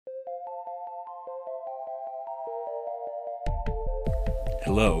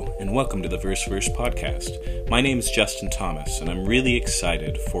Hello, and welcome to the Verse podcast. My name is Justin Thomas, and I'm really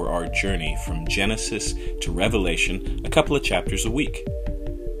excited for our journey from Genesis to Revelation, a couple of chapters a week.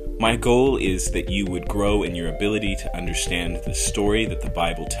 My goal is that you would grow in your ability to understand the story that the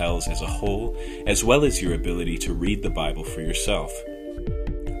Bible tells as a whole, as well as your ability to read the Bible for yourself.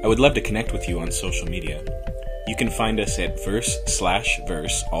 I would love to connect with you on social media. You can find us at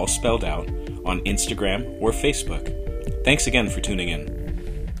verse/verse, all spelled out, on Instagram or Facebook. Thanks again for tuning in.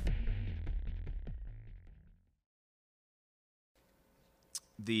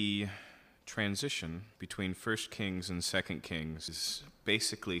 The transition between 1 Kings and 2 Kings is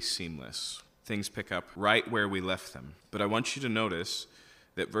basically seamless. Things pick up right where we left them. But I want you to notice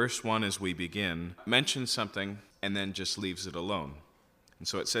that verse 1 as we begin mentions something and then just leaves it alone. And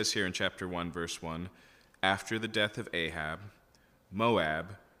so it says here in chapter 1, verse 1, after the death of Ahab,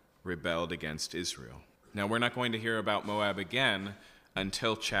 Moab rebelled against Israel. Now we're not going to hear about Moab again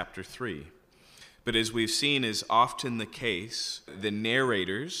until chapter 3. But as we've seen is often the case, the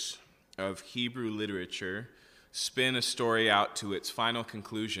narrators of Hebrew literature spin a story out to its final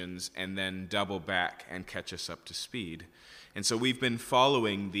conclusions and then double back and catch us up to speed. And so we've been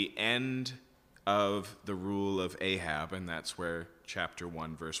following the end of the rule of Ahab, and that's where chapter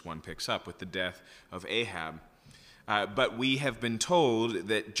 1, verse 1 picks up with the death of Ahab. But we have been told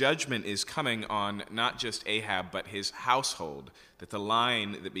that judgment is coming on not just Ahab, but his household, that the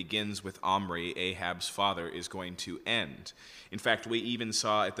line that begins with Omri, Ahab's father, is going to end. In fact, we even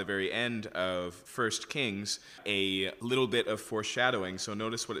saw at the very end of 1 Kings a little bit of foreshadowing. So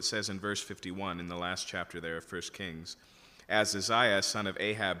notice what it says in verse 51 in the last chapter there of 1 Kings. As Uzziah, son of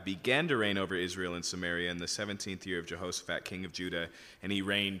Ahab, began to reign over Israel and Samaria in the 17th year of Jehoshaphat, king of Judah, and he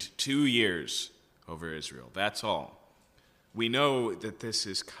reigned 2 years over Israel. That's all. We know that this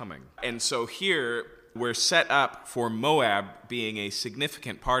is coming. And so here we're set up for Moab being a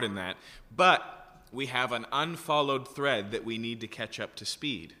significant part in that, but we have an unfollowed thread that we need to catch up to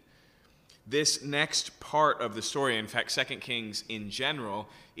speed. This next part of the story, in fact, 2 Kings in general,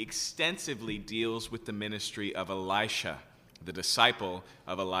 extensively deals with the ministry of Elisha, the disciple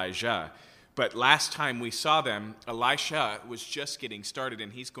of Elijah. But last time we saw them, Elisha was just getting started,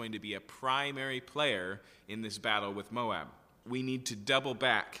 and he's going to be a primary player in this battle with Moab. We need to double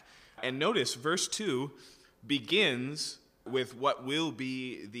back. And notice verse 2 begins with what will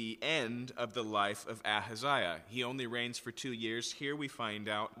be the end of the life of Ahaziah. He only reigns for 2 years. Here we find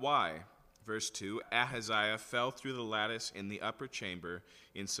out why. Verse 2, Ahaziah fell through the lattice in the upper chamber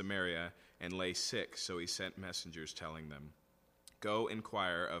in Samaria and lay sick. So he sent messengers telling them, go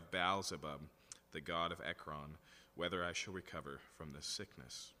inquire of Baal-zebub, the god of Ekron, whether I shall recover from this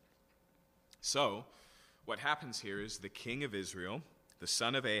sickness. So, what happens here is the king of Israel, the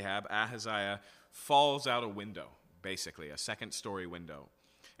son of Ahab, Ahaziah, falls out a window, basically, a second-story window.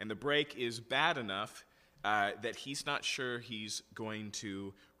 And the break is bad enough that he's not sure he's going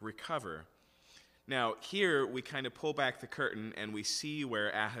to recover. Now, here we kind of pull back the curtain and we see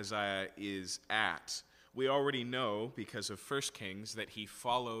where Ahaziah is at. We already know, because of 1 Kings, that he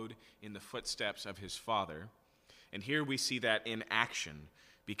followed in the footsteps of his father. And here we see that in action.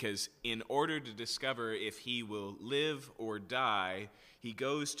 Because in order to discover if he will live or die, he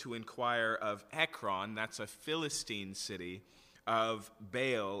goes to inquire of Ekron, that's a Philistine city, of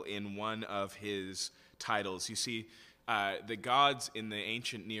Baal in one of his titles. You see, the gods in the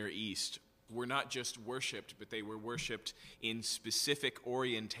ancient Near East were not just worshipped, but they were worshipped in specific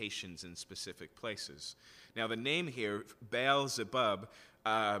orientations in specific places. Now, the name here, Baal-zebub,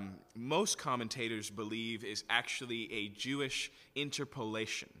 most commentators believe is actually a Jewish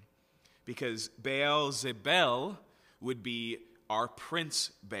interpolation, because Baal-zebel would be our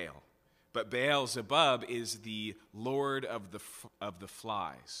prince Baal, but Baal-zebub is the lord of the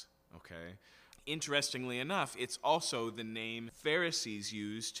flies. Okay. Interestingly enough, it's also the name Pharisees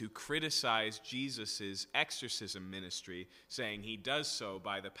used to criticize Jesus' exorcism ministry, saying he does so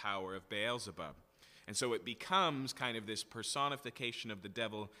by the power of Baal-zebub. And so it becomes kind of this personification of the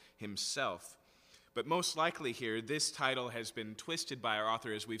devil himself. But most likely here, this title has been twisted by our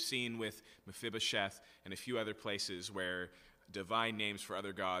author, as we've seen with Mephibosheth and a few other places where divine names for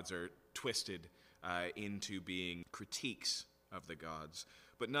other gods are twisted into being critiques of the gods.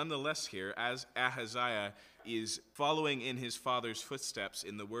 But nonetheless here, as Ahaziah is following in his father's footsteps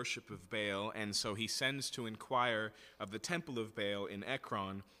in the worship of Baal, and so he sends to inquire of the temple of Baal in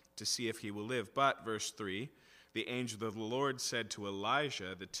Ekron to see if he will live. But, verse 3, the angel of the Lord said to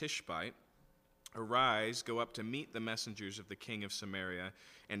Elijah the Tishbite, arise, go up to meet the messengers of the king of Samaria,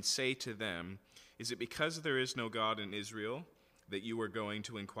 and say to them, is it because there is no God in Israel that you are going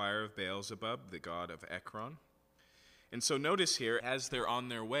to inquire of Baal-zebub, the god of Ekron? And so notice here, as they're on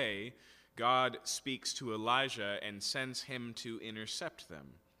their way, God speaks to Elijah and sends him to intercept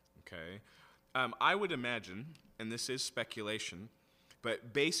them. Okay? I would imagine, and this is speculation,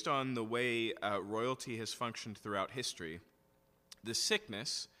 but based on the way royalty has functioned throughout history, the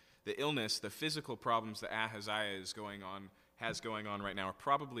sickness, the illness, the physical problems that Ahaziah has going on right now are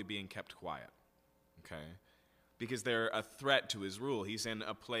probably being kept quiet. Okay? Because they're a threat to his rule. He's in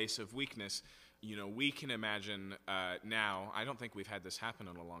a place of weakness. You know, we can imagine now, I don't think we've had this happen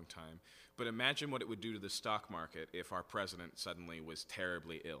in a long time, but imagine what it would do to the stock market if our president suddenly was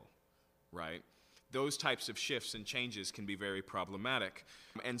terribly ill, right? Those types of shifts and changes can be very problematic.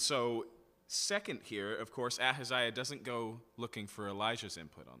 And so, second here, of course, Ahaziah doesn't go looking for Elijah's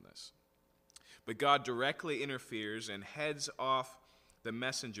input on this. But God directly interferes and heads off the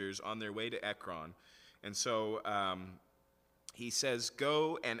messengers on their way to Ekron. And so he says,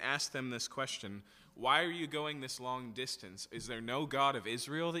 go and ask them this question, why are you going this long distance? Is there no God of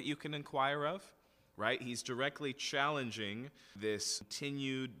Israel that you can inquire of? Right? He's directly challenging this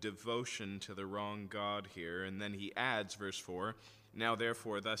continued devotion to the wrong God here. And then he adds, verse 4, now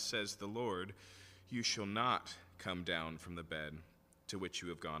therefore, thus says the Lord, you shall not come down from the bed to which you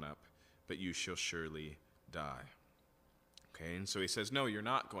have gone up, but you shall surely die. Okay, and so he says, no, you're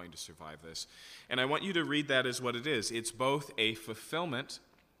not going to survive this. And I want you to read that as what it is. It's both a fulfillment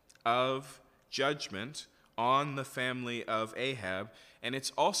of judgment on the family of Ahab, and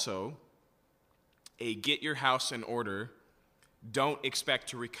it's also a get your house in order, don't expect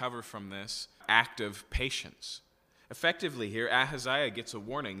to recover from this act of patience. Effectively here, Ahaziah gets a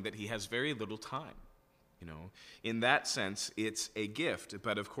warning that he has very little time. You know, in that sense, it's a gift,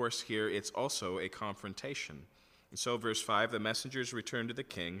 but of course here it's also a confrontation. And so, verse 5, the messengers returned to the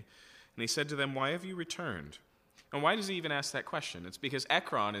king, and he said to them, why have you returned? And why does he even ask that question? It's because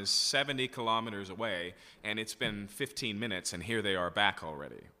Ekron is 70 kilometers away, and it's been 15 minutes, and here they are back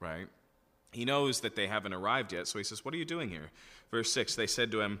already, right? He knows that they haven't arrived yet, so he says, what are you doing here? Verse 6, they said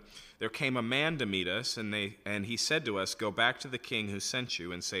to him, there came a man to meet us, and he said to us, go back to the king who sent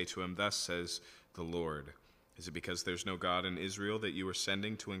you, and say to him, thus says the Lord. Is it because there's no God in Israel that you are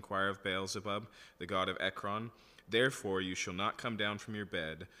sending to inquire of Baal-zebub, the god of Ekron? Therefore you shall not come down from your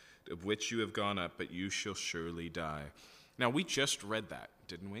bed, of which you have gone up, but you shall surely die. Now, we just read that,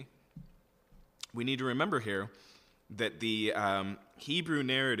 didn't we? We need to remember here that the Hebrew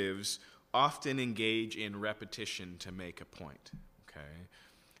narratives often engage in repetition to make a point, okay?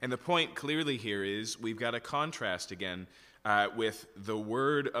 And the point clearly here is we've got a contrast again with the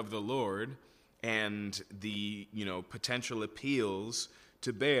word of the Lord and the, potential appeals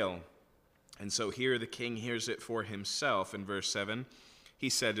to Baal. And so here the king hears it for himself. In verse 7, he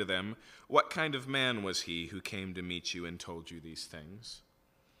said to them, what kind of man was he who came to meet you and told you these things?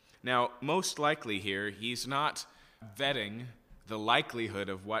 Now, most likely here, he's not vetting the likelihood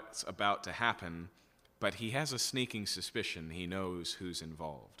of what's about to happen, but he has a sneaking suspicion he knows who's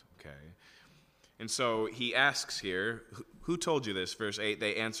involved, okay? And so he asks here, who told you this? Verse 8,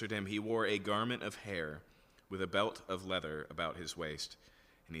 they answered him, he wore a garment of hair with a belt of leather about his waist.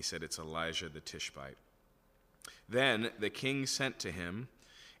 And he said, it's Elijah the Tishbite. Then the king sent to him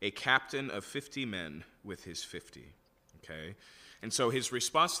a captain of 50 men with his 50. Okay? And so his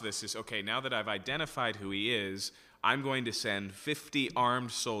response to this is, okay, now that I've identified who he is, I'm going to send 50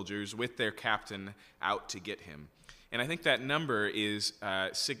 armed soldiers with their captain out to get him. And I think that number is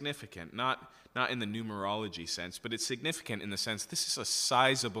significant, not in the numerology sense, but it's significant in the sense this is a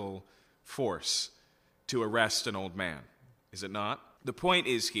sizable force to arrest an old man, is it not? The point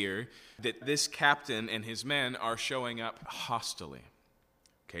is here that this captain and his men are showing up hostilely.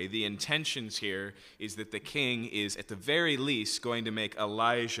 Okay, the intentions here is that the king is at the very least going to make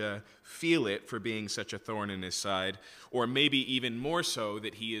Elijah feel it for being such a thorn in his side, or maybe even more so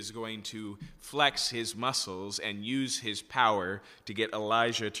that he is going to flex his muscles and use his power to get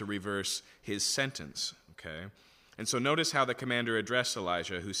Elijah to reverse his sentence. Okay, and so notice how the commander addressed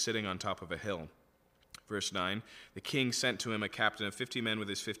Elijah, who's sitting on top of a hill. Verse 9, the king sent to him a captain of 50 men with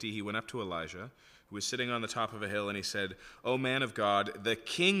his 50. He went up to Elijah, who was sitting on the top of a hill, and he said, O man of God, the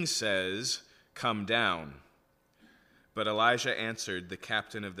king says, come down. But Elijah answered the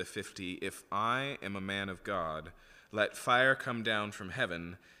captain of the 50, if I am a man of God, let fire come down from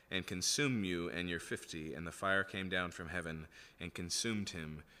heaven and consume you and your 50. And the fire came down from heaven and consumed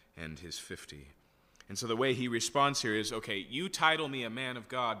him and his 50. And so the way he responds here is, okay, you title me a man of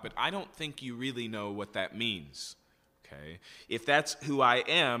God, but I don't think you really know what that means, okay? If that's who I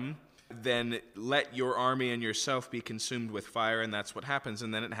am, then let your army and yourself be consumed with fire, and that's what happens.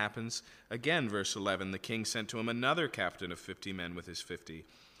 And then it happens again, verse 11. The king sent to him another captain of 50 men with his 50.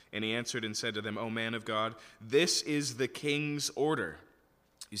 And he answered and said to them, O man of God, this is the king's order.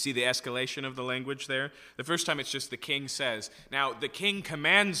 You see the escalation of the language there? The first time it's just the king says. Now, the king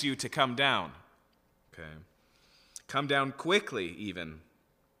commands you to come down. Okay. Come down quickly, even.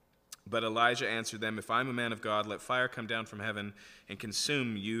 But Elijah answered them, If I am a man of God, let fire come down from heaven and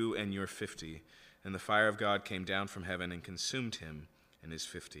consume you and your 50. And the fire of God came down from heaven and consumed him and his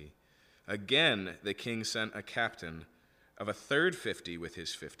 50. Again, the king sent a captain of a third 50 with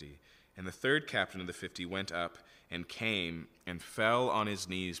his 50. And the third captain of the 50 went up and came and fell on his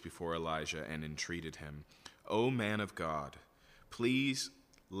knees before Elijah and entreated him, O man of God, please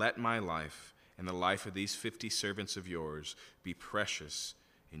let my life and the life of these 50 servants of yours be precious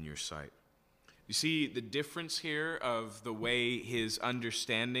in your sight. You see the difference here of the way his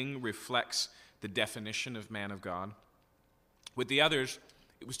understanding reflects the definition of man of God? With the others,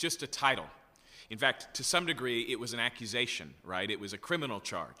 it was just a title. In fact, to some degree, it was an accusation, right? It was a criminal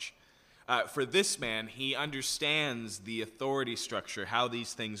charge. For this man, he understands the authority structure, how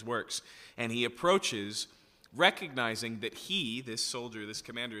these things works, and he approaches recognizing that he, this soldier, this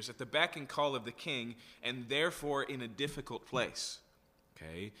commander, is at the beck and call of the king, and therefore in a difficult place.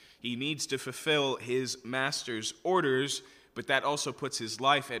 Okay? He needs to fulfill his master's orders, but that also puts his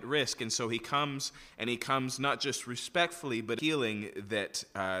life at risk, and so he comes not just respectfully, but appealing that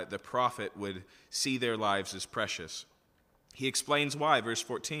the prophet would see their lives as precious. He explains why, verse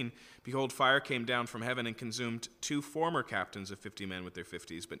 14, Behold, fire came down from heaven and consumed 2 former captains of 50 men with their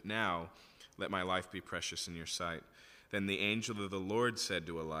 50s, but now let my life be precious in your sight. Then the angel of the Lord said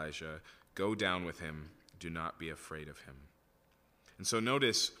to Elijah, Go down with him, do not be afraid of him. And so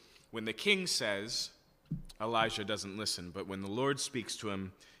notice, when the king says, Elijah doesn't listen, but when the Lord speaks to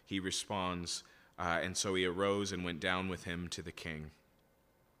him, he responds, and so he arose and went down with him to the king.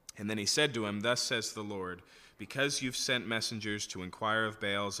 And then he said to him, Thus says the Lord, because you've sent messengers to inquire of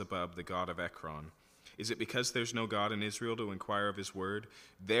Baal-zebub, the god of Ekron, is it because there's no God in Israel to inquire of his word?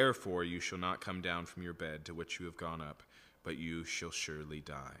 Therefore you shall not come down from your bed to which you have gone up, but you shall surely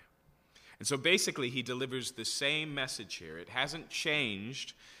die. And so basically he delivers the same message here. It hasn't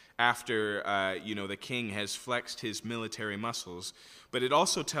changed after the king has flexed his military muscles, but it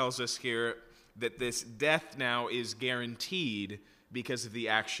also tells us here that this death now is guaranteed because of the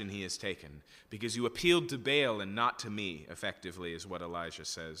action he has taken. Because you appealed to Baal and not to me, effectively, is what Elijah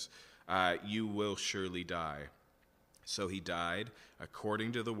says. You will surely die. So he died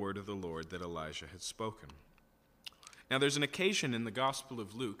according to the word of the Lord that Elijah had spoken. Now there's an occasion in the Gospel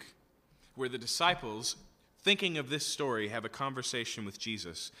of Luke where the disciples, thinking of this story, have a conversation with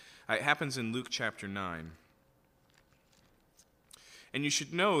Jesus. It happens in Luke chapter 9. And you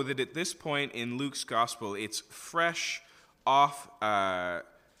should know that at this point in Luke's Gospel, it's fresh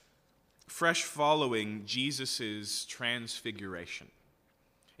following Jesus' transfiguration.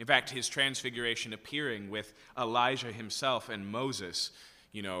 In fact, his transfiguration appearing with Elijah himself and Moses,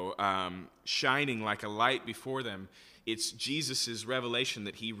 shining like a light before them. It's Jesus' revelation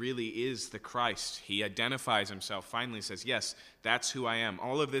that he really is the Christ. He identifies himself, finally says, yes, that's who I am.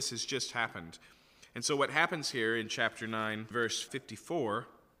 All of this has just happened. And so what happens here in chapter 9, verse 54,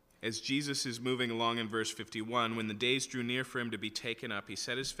 as Jesus is moving along in verse 51, when the days drew near for him to be taken up, he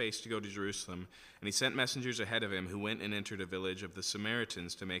set his face to go to Jerusalem, and he sent messengers ahead of him who went and entered a village of the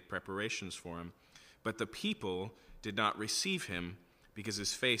Samaritans to make preparations for him. But the people did not receive him because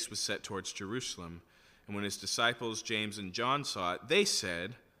his face was set towards Jerusalem. And when his disciples James and John saw it, they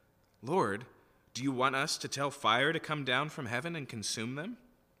said, Lord, do you want us to tell fire to come down from heaven and consume them?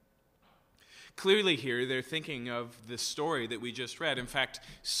 Clearly here, they're thinking of the story that we just read. In fact,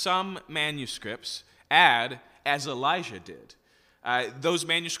 some manuscripts add, as Elijah did. Those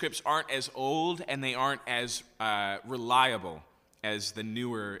manuscripts aren't as old and they aren't as reliable as the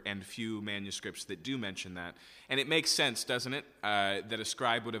newer and few manuscripts that do mention that. And it makes sense, doesn't it, that a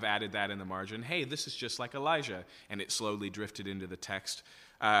scribe would have added that in the margin. Hey, this is just like Elijah. And it slowly drifted into the text.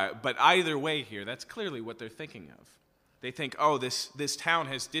 But either way here, that's clearly what they're thinking of. They think, oh, this town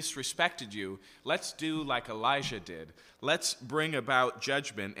has disrespected you. Let's do like Elijah did. Let's bring about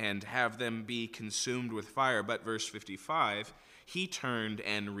judgment and have them be consumed with fire. But verse 55, he turned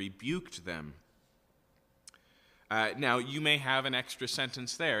and rebuked them. Now, you may have an extra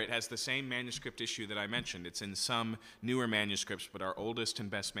sentence there. It has the same manuscript issue that I mentioned. It's in some newer manuscripts, but our oldest and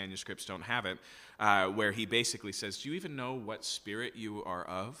best manuscripts don't have it, where he basically says, do you even know what spirit you are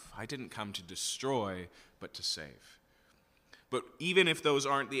of? I didn't come to destroy, but to save. But even if those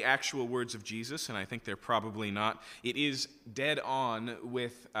aren't the actual words of Jesus, and I think they're probably not, it is dead on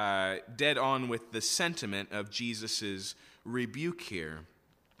with the sentiment of Jesus' rebuke here.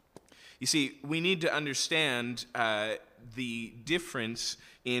 You see, we need to understand the difference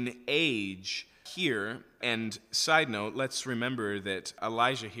in age here, and side note, let's remember that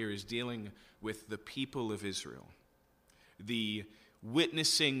Elijah here is dealing with the people of Israel, the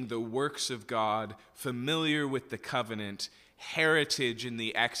witnessing the works of God, familiar with the covenant, heritage in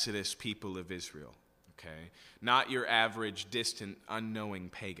the Exodus people of Israel, okay? Not your average, distant, unknowing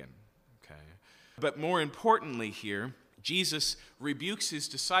pagan, okay? But more importantly here, Jesus rebukes his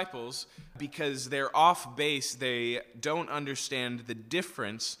disciples because they're off base. They don't understand the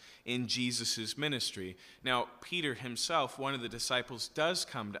difference in Jesus' ministry. Now, Peter himself, one of the disciples, does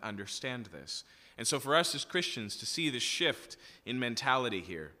come to understand this. And so for us as Christians to see the shift in mentality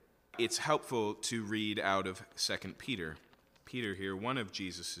here, it's helpful to read out of 2 Peter. Peter here, one of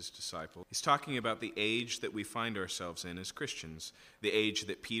Jesus' disciples, he's talking about the age that we find ourselves in as Christians, the age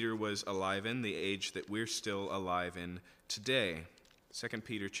that Peter was alive in, the age that we're still alive in today. 2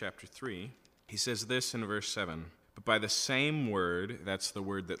 Peter chapter 3, he says this in verse 7, "But by the same word," that's the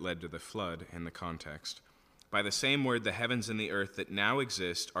word that led to the flood in the context, "by the same word the heavens and the earth that now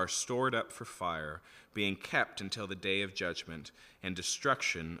exist are stored up for fire, being kept until the day of judgment and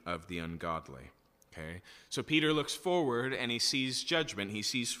destruction of the ungodly." Okay, so Peter looks forward and he sees judgment, he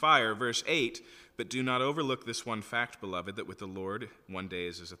sees fire. Verse 8, "But do not overlook this one fact, beloved, that with the Lord 1 day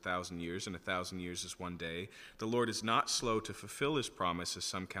is as 1,000 years, and 1,000 years is 1 day. The Lord is not slow to fulfill his promise, as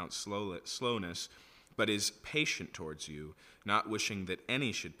some count slowness, but is patient towards you, not wishing that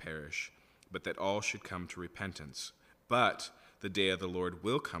any should perish, but that all should come to repentance. But the day of the Lord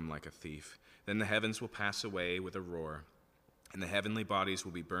will come like a thief. Then the heavens will pass away with a roar, and the heavenly bodies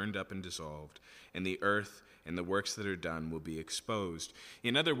will be burned up and dissolved, and the earth and the works that are done will be exposed."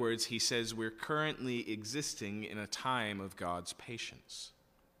 In other words, he says we're currently existing in a time of God's patience.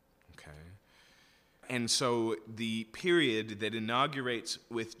 Okay? And so the period that inaugurates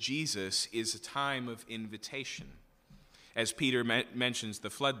with Jesus is a time of invitation. As Peter mentions the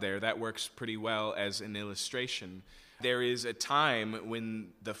flood there, that works pretty well as an illustration. There is a time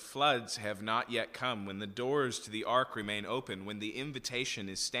when the floods have not yet come, when the doors to the ark remain open, when the invitation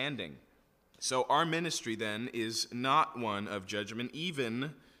is standing. So our ministry then is not one of judgment,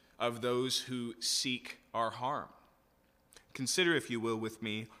 even of those who seek our harm. Consider, if you will, with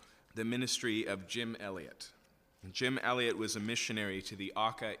me, the ministry of Jim Elliot. Jim Elliot was a missionary to the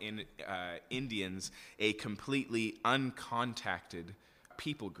Auca Indians, a completely uncontacted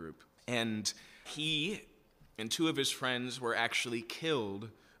people group. And he and 2 of his friends were actually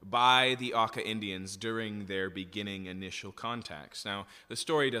killed by the Auca Indians during their beginning initial contacts. Now, the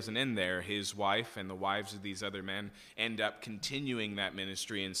story doesn't end there. His wife and the wives of these other men end up continuing that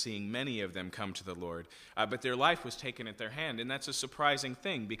ministry and seeing many of them come to the Lord. But their life was taken at their hand, and that's a surprising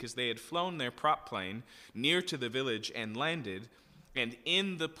thing because they had flown their prop plane near to the village and landed, and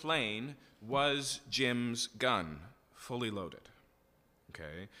in the plane was Jim's gun, fully loaded.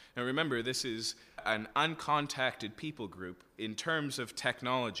 Okay. Now remember, this is an uncontacted people group. In terms of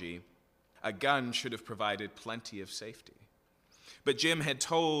technology, a gun should have provided plenty of safety. But Jim had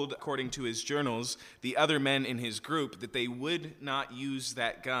told, according to his journals, the other men in his group that they would not use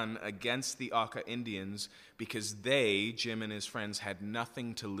that gun against the Auca Indians because they, Jim and his friends, had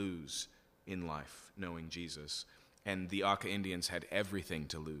nothing to lose in life knowing Jesus, and the Auca Indians had everything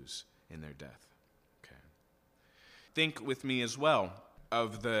to lose in their death. Okay. Think with me as well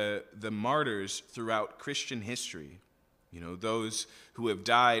of the martyrs throughout Christian history, those who have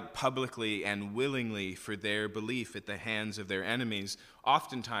died publicly and willingly for their belief at the hands of their enemies,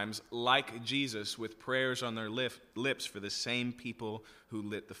 oftentimes, like Jesus, with prayers on their lips for the same people who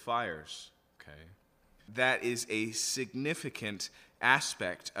lit the fires. Okay, that is a significant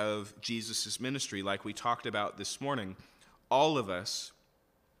aspect of Jesus' ministry, like we talked about this morning. All of us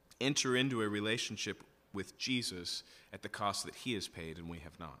enter into a relationship with Jesus at the cost that he has paid, and we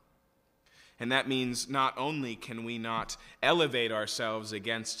have not. And that means not only can we not elevate ourselves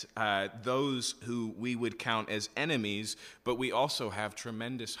against those who we would count as enemies, but we also have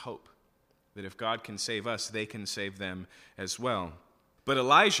tremendous hope that if God can save us, they can save them as well. But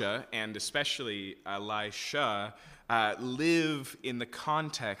Elijah, and especially Elisha, live in the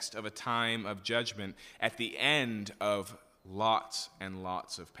context of a time of judgment at the end of lots and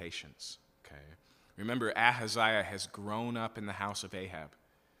lots of patience. Okay. Remember, Ahaziah has grown up in the house of Ahab.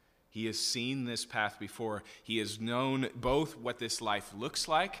 He has seen this path before. He has known both what this life looks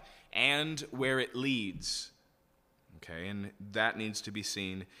like and where it leads. Okay, and that needs to be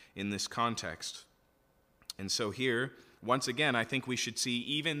seen in this context. And so here, once again, I think we should see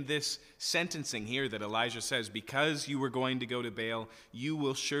even this sentencing here that Elijah says, because you were going to go to Baal, you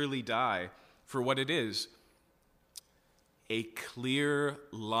will surely die, for what it is. a clear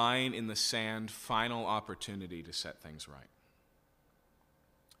line in the sand, final opportunity to set things right.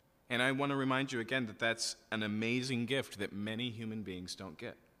 And I want to remind you again that that's an amazing gift that many human beings don't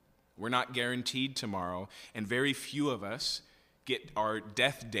get. We're not guaranteed tomorrow, and very few of us get our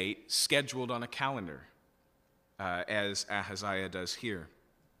death date scheduled on a calendar, as Ahaziah does here.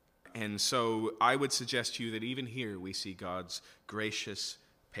 And so I would suggest to you that even here we see God's gracious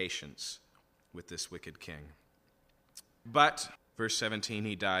patience with this wicked king. But, verse 17,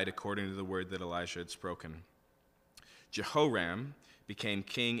 he died according to the word that Elijah had spoken. Jehoram became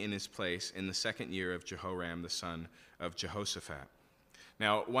king in his place in the 2nd year of Jehoram, the son of Jehoshaphat.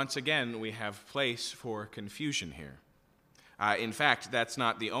 Now, once again, we have place for confusion here. In fact, that's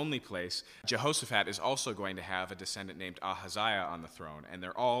not the only place. Jehoshaphat is also going to have a descendant named Ahaziah on the throne, and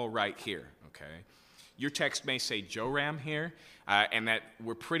they're all right here, okay? Your text may say Joram here, and that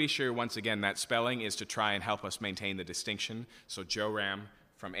we're pretty sure, once again, that spelling is to try and help us maintain the distinction. So Joram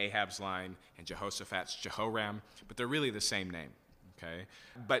from Ahab's line, and Jehoshaphat's Jehoram, but they're really the same name, okay?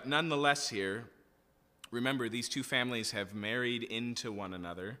 But nonetheless here, remember, these two families have married into one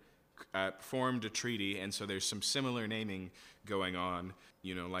another, formed a treaty, and so there's some similar naming going on,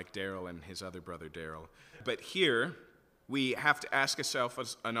 like Daryl and his other brother Daryl. But here, we have to ask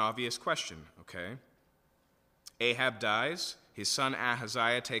ourselves an obvious question, okay? Ahab dies, his son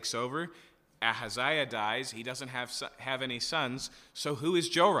Ahaziah takes over. Ahaziah dies, he doesn't have any sons, so who is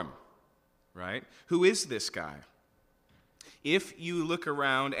Joram, right? Who is this guy? If you look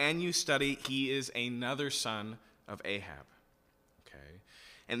around and you study, he is another son of Ahab, okay?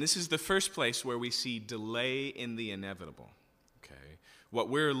 And this is the first place where we see delay in the inevitable, okay? What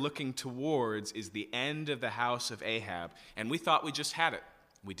we're looking towards is the end of the house of Ahab, and we thought we just had it.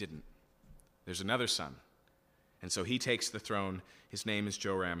 We didn't. There's another son. And so he takes the throne. His name is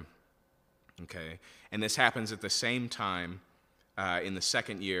Joram. Okay? And this happens at the same time in the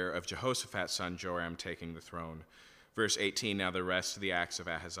 2nd year of Jehoshaphat's son Joram taking the throne. Verse 18, now the rest of the acts of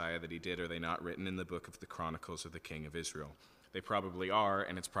Ahaziah that he did, are they not written in the book of the Chronicles of the king of Israel? They probably are,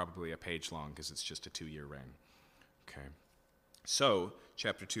 and it's probably a page long because it's just a 2-year reign. Okay? So,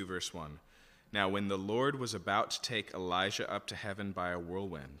 chapter 2, verse 1. Now when the Lord was about to take Elijah up to heaven by a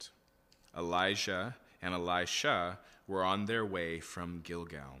whirlwind, Elijah and Elisha were on their way from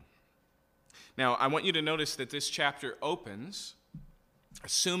Gilgal. Now, I want you to notice that this chapter opens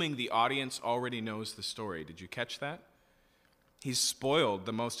assuming the audience already knows the story. Did you catch that? He's spoiled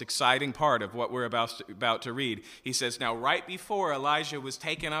the most exciting part of what we're about to read. He says, now right before Elijah was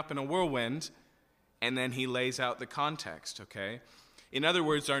taken up in a whirlwind, and then he lays out the context, okay? In other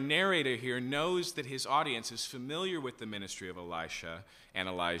words, our narrator here knows that his audience is familiar with the ministry of Elisha and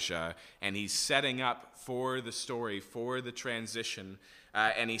Elijah, and he's setting up for the story, for the transition,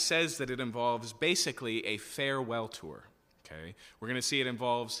 and he says that it involves basically a farewell tour, okay? We're going to see it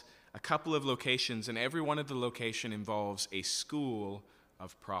involves a couple of locations, and every one of the location involves a school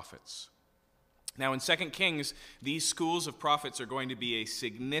of prophets. Now, in 2 Kings, these schools of prophets are going to be a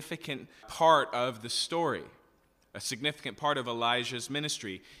significant part of the story, a significant part of Elijah's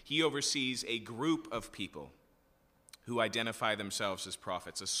ministry. He oversees a group of people who identify themselves as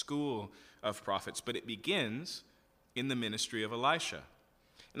prophets, a school of prophets, but it begins in the ministry of Elisha.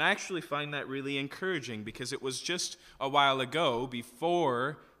 And I actually find that really encouraging because it was just a while ago,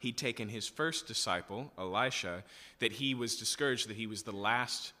 before he'd taken his first disciple, Elisha, that he was discouraged that he was the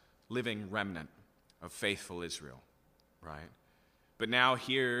last living remnant of faithful Israel, right? But now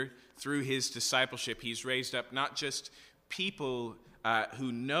here, through his discipleship, he's raised up not just people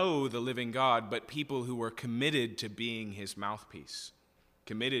who know the living God, but people who are committed to being his mouthpiece,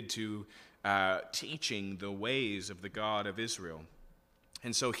 committed to teaching the ways of the God of Israel.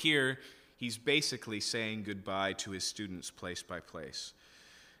 And so here, he's basically saying goodbye to his students place by place.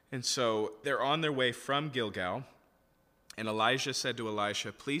 And so they're on their way from Gilgal, and Elijah said to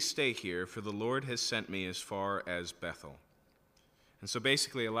Elisha, please stay here, for the Lord has sent me as far as Bethel. And so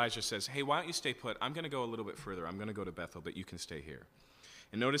basically Elijah says, hey, why don't you stay put? I'm going to go a little bit further. I'm going to go to Bethel, but you can stay here.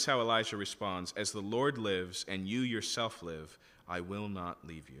 And notice how Elijah responds, as the Lord lives and you yourself live, I will not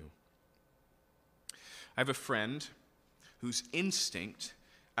leave you. I have a friend whose instinct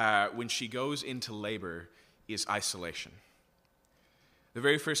when she goes into labor is isolation. The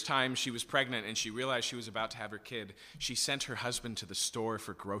very first time she was pregnant and she realized she was about to have her kid, she sent her husband to the store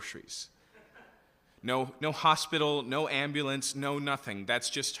for groceries. No hospital, no ambulance, no nothing. That's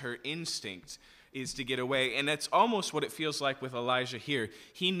just her instinct, is to get away. And that's almost what it feels like with Elijah here.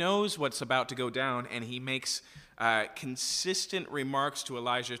 He knows what's about to go down, and he makes consistent remarks to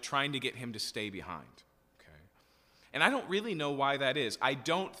Elijah, trying to get him to stay behind. Okay? And I don't really know why that is. I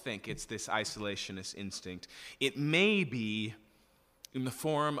don't think it's this isolationist instinct. It may be in the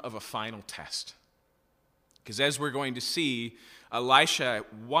form of a final test. Because as we're going to see, Elisha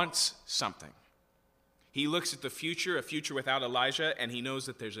wants something. He looks at the future, a future without Elijah, and he knows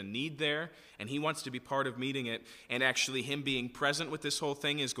that there's a need there, and he wants to be part of meeting it. And actually, him being present with this whole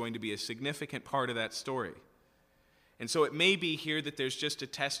thing is going to be a significant part of that story. And so it may be here that there's just a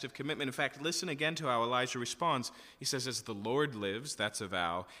test of commitment. In fact, listen again to how Elijah responds. He says, as the Lord lives, that's a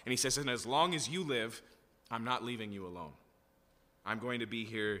vow. And he says, and as long as you live, I'm not leaving you alone. I'm going to be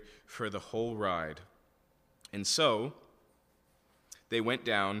here for the whole ride. And so they went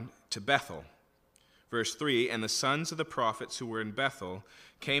down to Bethel. Verse 3, and the sons of the prophets who were in Bethel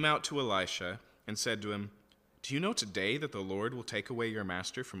came out to Elisha and said to him, do you know today that the Lord will take away your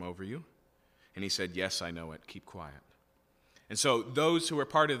master from over you? And he said, yes, I know it. Keep quiet. And so those who are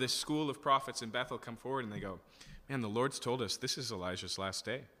part of this school of prophets in Bethel come forward and they go, man, the Lord's told us this is Elijah's last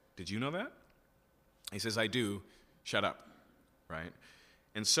day. Did you know that? He says, I do. Shut up. Right?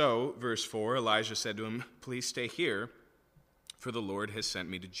 And so, verse 4, Elijah said to him, please stay here, for the Lord has sent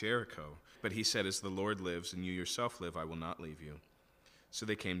me to Jericho. But he said, as the Lord lives and you yourself live, I will not leave you. So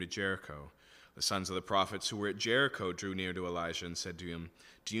they came to Jericho. The sons of the prophets who were at Jericho drew near to Elijah and said to him,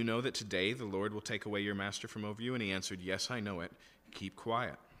 do you know that today the Lord will take away your master from over you? And he answered, yes, I know it. Keep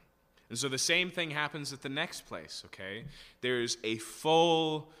quiet. And so the same thing happens at the next place, okay? There's a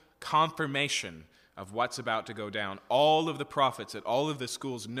full confirmation of what's about to go down. All of the prophets at all of the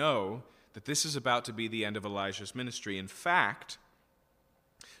schools know that this is about to be the end of Elijah's ministry. In fact,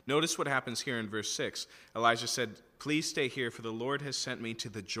 notice what happens here in verse 6. Elijah said, please stay here, for the Lord has sent me to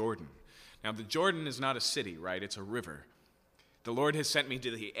the Jordan. Now, the Jordan is not a city, right? It's a river. The Lord has sent me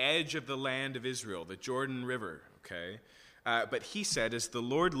to the edge of the land of Israel, the Jordan River, okay? But he said, as the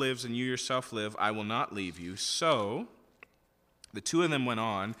Lord lives and you yourself live, I will not leave you. So the two of them went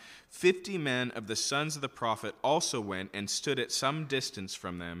on. 50 men of the sons of the prophet also went and stood at some distance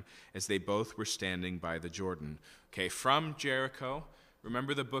from them as they both were standing by the Jordan. Okay, from Jericho.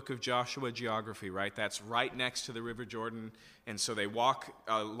 Remember the book of Joshua geography, right? That's right next to the River Jordan. And so they walk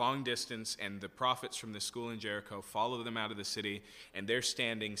a long distance, and the prophets from the school in Jericho follow them out of the city, and they're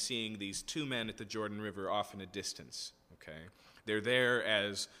standing seeing these two men at the Jordan River off in a distance, okay? They're there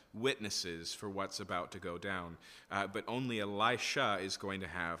as witnesses for what's about to go down. But only Elisha is going to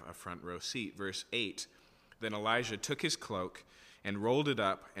have a front row seat. Verse 8, then Elijah took his cloak and rolled it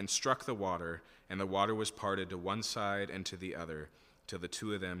up and struck the water, and the water was parted to one side and to the other, till the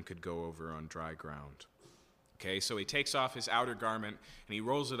two of them could go over on dry ground. Okay, so he takes off his outer garment, and he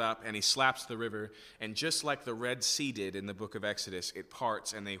rolls it up, and he slaps the river, and just like the Red Sea did in the book of Exodus, it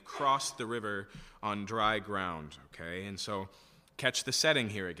parts, and they cross the river on dry ground, okay? And so catch the setting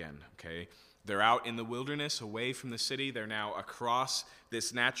here again, okay? They're out in the wilderness, away from the city. They're now across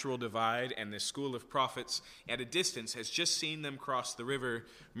this natural divide, and this school of prophets at a distance has just seen them cross the river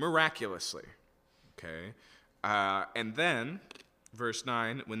miraculously, okay? And then verse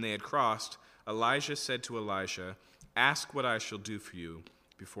 9, when they had crossed, Elijah said to Elisha, ask what I shall do for you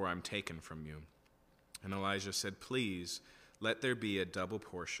before I'm taken from you. And Elijah said, please, let there be a double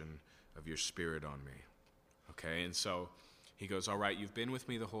portion of your spirit on me. Okay, and so he goes, all right, you've been with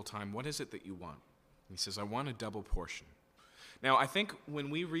me the whole time. What is it that you want? And he says, I want a double portion. Now, I think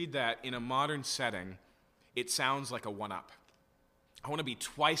when we read that in a modern setting, it sounds like a one-up. I want to be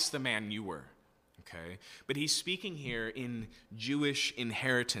twice the man you were. Okay, but he's speaking here in Jewish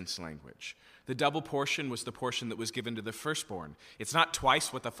inheritance language. The double portion was the portion that was given to the firstborn. It's not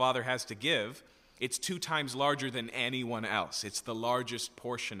twice what the father has to give. It's 2 times larger than anyone else. It's the largest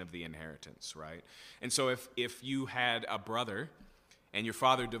portion of the inheritance, right? And so if you had a brother and your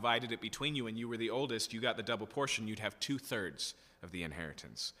father divided it between you and you were the oldest, you got the double portion, you'd have 2/3 of the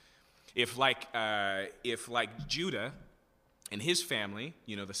inheritance. If like Judah and his family,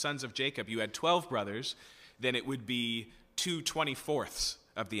 the sons of Jacob, you had 12 brothers, then it would be 2/24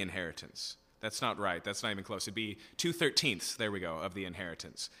 of the inheritance. That's not right. That's not even close. It'd be 2/13, there we go, of the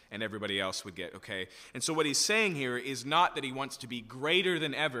inheritance. And everybody else would get, okay? And so what he's saying here is not that he wants to be greater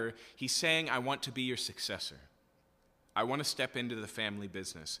than ever. He's saying, I want to be your successor. I want to step into the family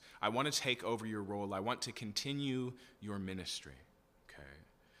business. I want to take over your role. I want to continue your ministry, okay?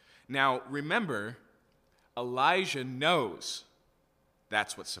 Now, remember, Elijah knows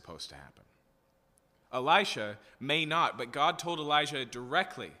that's what's supposed to happen. Elisha may not, but God told Elijah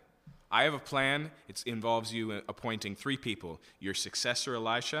directly, I have a plan. It involves you appointing 3 people. Your successor,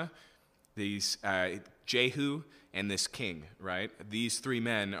 Elisha, these Jehu, and this king, right? These 3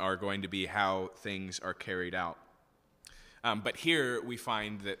 men are going to be how things are carried out. But here we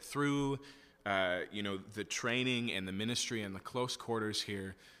find that through the training and the ministry and the close quarters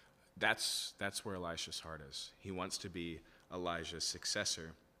here, that's where Elisha's heart is. He wants to be Elijah's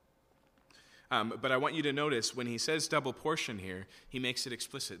successor. But I want you to notice when he says double portion here, he makes it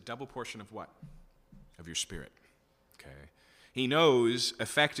explicit. Double portion of what? Of your spirit. Okay. He knows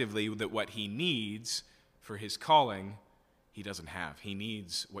effectively that what he needs for his calling, he doesn't have. He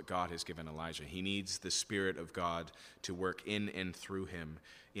needs what God has given Elijah. He needs the Spirit of God to work in and through him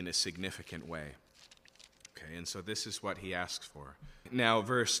in a significant way. Okay, and so this is what he asks for. Now,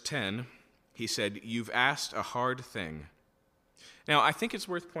 verse 10, he said, "You've asked a hard thing." Now, I think it's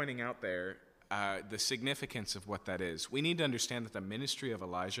worth pointing out there the significance of what that is. We need to understand that the ministry of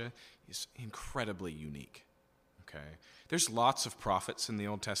Elijah is incredibly unique. Okay? There's lots of prophets in the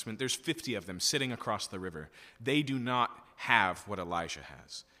Old Testament. There's 50 of them sitting across the river. They do not have what Elijah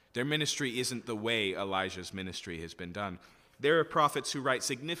has. Their ministry isn't the way Elijah's ministry has been done. There are prophets who write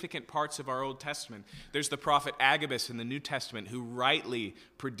significant parts of our Old Testament. There's the prophet Agabus in the New Testament who rightly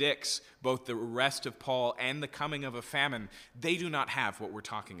predicts both the arrest of Paul and the coming of a famine. They do not have what we're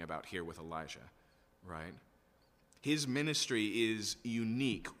talking about here with Elijah, right? His ministry is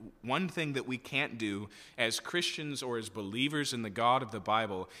unique. One thing that we can't do as Christians or as believers in the God of the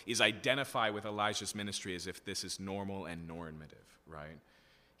Bible is identify with Elijah's ministry as if this is normal and normative, right?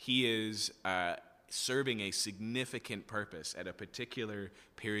 He is serving a significant purpose at a particular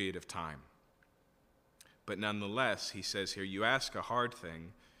period of time. But nonetheless, he says here, you ask a hard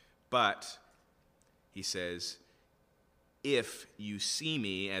thing, but, he says, if you see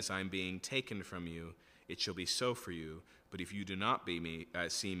me as I'm being taken from you, it shall be so for you. But if you do not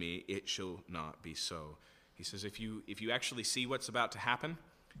see me, it shall not be so. He says, if you actually see what's about to happen,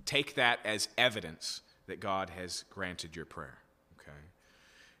 take that as evidence that God has granted your prayer. Okay?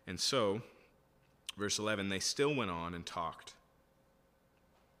 And so, verse 11, they still went on and talked.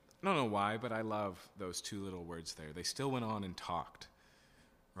 I don't know why, but I love those two little words there. They still went on and talked,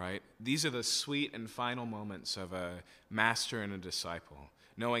 right? These are the sweet and final moments of a master and a disciple,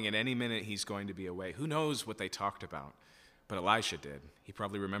 knowing at any minute he's going to be away. Who knows what they talked about? But Elisha did. He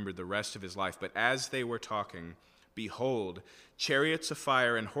probably remembered the rest of his life. But as they were talking, behold, chariots of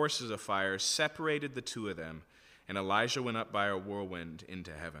fire and horses of fire separated the two of them, and Elijah went up by a whirlwind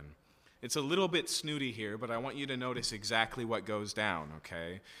into heaven. It's a little bit snooty here, but I want you to notice exactly what goes down,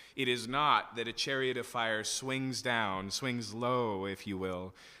 okay? It is not that a chariot of fire swings down, swings low, if you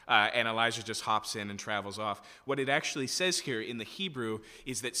will, and Elijah just hops in and travels off. What it actually says here in the Hebrew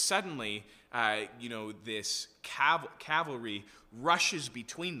is that suddenly, this cavalry rushes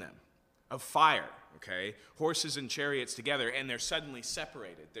between them of fire, okay? Horses and chariots together, and they're suddenly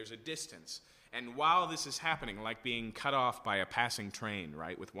separated. There's a distance. And while this is happening, like being cut off by a passing train,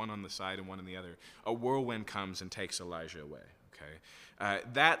 right, with one on the side and one on the other, a whirlwind comes and takes Elijah away, okay?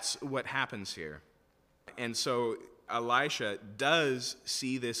 That's what happens here. And so Elisha does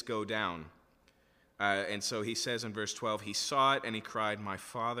see this go down. And so he says in verse 12, he saw it and he cried, my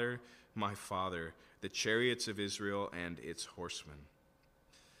father, the chariots of Israel and its horsemen.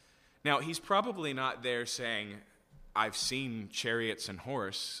 Now, he's probably not there saying, I've seen chariots and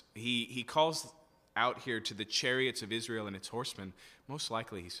horse. He calls out here to the chariots of Israel and its horsemen. Most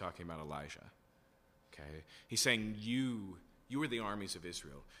likely he's talking about Elijah. Okay? He's saying, you were the armies of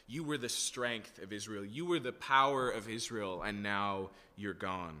Israel. You were the strength of Israel. You were the power of Israel, and now you're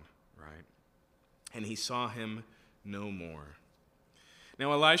gone, right? And he saw him no more.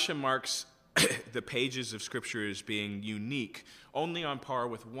 Now, Elisha marks the pages of Scripture as being unique, only on par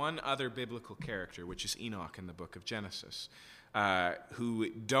with one other biblical character, which is Enoch in the book of Genesis, who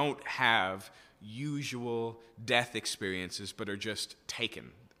don't have usual death experiences, but are just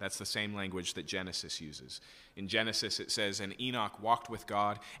taken. That's the same language that Genesis uses. In Genesis, it says, and Enoch walked with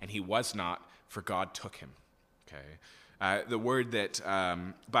God, and he was not, for God took him. Okay, the word that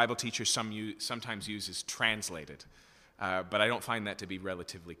Bible teachers sometimes use is translated. But I don't find that to be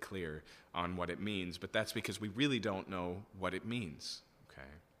relatively clear on what it means. But that's because we really don't know what it means.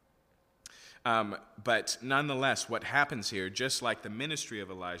 Okay. But nonetheless, what happens here, just like the ministry of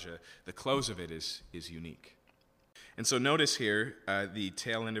Elijah, the close of it is unique. And so notice here, the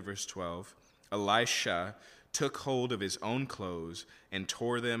tail end of verse 12, Elisha took hold of his own clothes and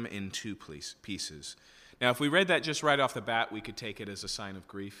tore them in two pieces. Now, if we read that just right off the bat, we could take it as a sign of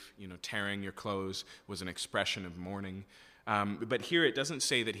grief. Tearing your clothes was an expression of mourning. But here it doesn't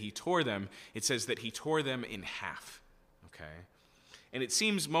say that he tore them. It says that he tore them in half. Okay? And it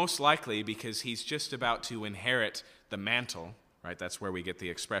seems most likely because he's just about to inherit the mantle, right? That's where we get the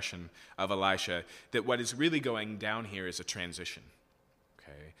expression of Elisha, that what is really going down here is a transition.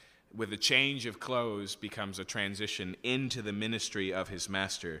 Okay? with a change of clothes becomes a transition into the ministry of his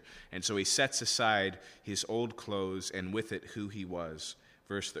master. And so he sets aside his old clothes and with it who he was.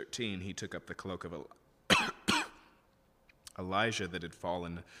 Verse 13, he took up the cloak of Elijah that had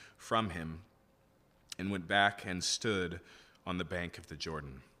fallen from him and went back and stood on the bank of the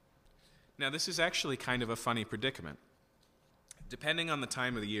Jordan. Now, this is actually kind of a funny predicament. Depending on the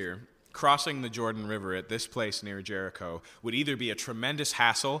time of the year, crossing the Jordan River at this place near Jericho would either be a tremendous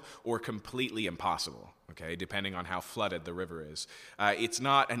hassle or completely impossible, okay, depending on how flooded the river is. It's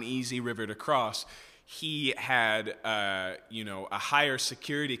not an easy river to cross. He had, a higher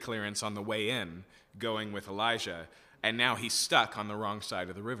security clearance on the way in going with Elijah, and now he's stuck on the wrong side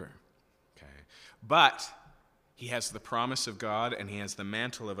of the river, okay? But he has the promise of God, and he has the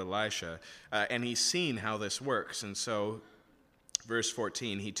mantle of Elisha, and he's seen how this works, and so verse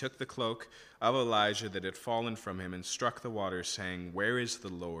 14, he took the cloak of Elijah that had fallen from him and struck the water, saying, "Where is the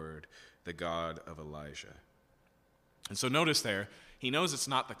Lord, the God of Elijah?" And so notice there, he knows it's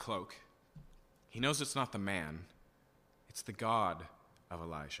not the cloak. He knows it's not the man. It's the God of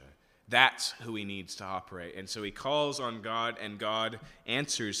Elijah. That's who he needs to operate. And so he calls on God, and God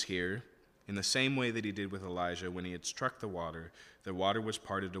answers here in the same way that he did with Elijah. When he had struck the water was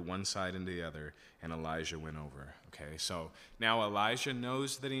parted to one side and to the other, and Elijah went over. Okay, so now Elijah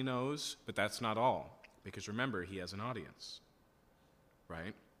knows that he knows, but that's not all. Because remember, he has an audience,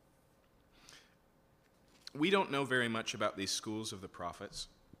 right? We don't know very much about these schools of the prophets,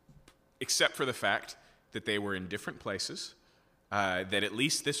 except for the fact that they were in different places, that at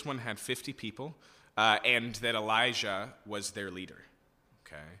least this one had 50 people, and that Elijah was their leader,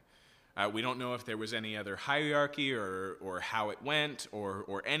 okay? We don't know if there was any other hierarchy or how it went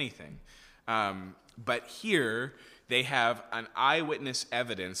or anything. But here, they have an eyewitness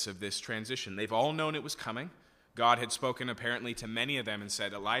evidence of this transition. They've all known it was coming. God had spoken apparently to many of them and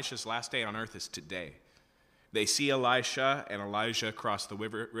said, Elisha's last day on earth is today. They see Elisha and Elijah cross the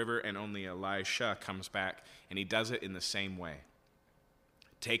river, and only Elisha comes back, and he does it in the same way,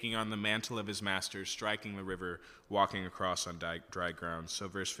 taking on the mantle of his master, striking the river, walking across on dry ground. So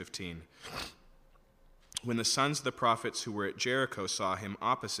verse 15, when the sons of the prophets who were at Jericho saw him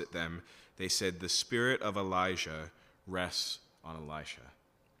opposite them, they said, "The spirit of Elijah rests on Elisha."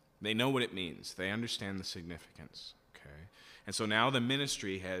 They know what it means. They understand the significance. Okay, and so now the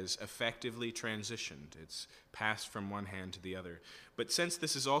ministry has effectively transitioned. It's passed from one hand to the other. But since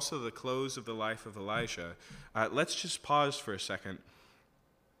this is also the close of the life of Elijah, let's just pause for a second.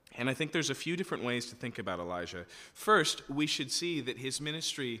 And I think there's a few different ways to think about Elijah. First, we should see that his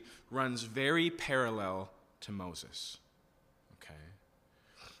ministry runs very parallel to Moses. Okay.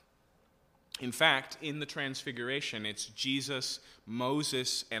 In fact, in the Transfiguration, it's Jesus,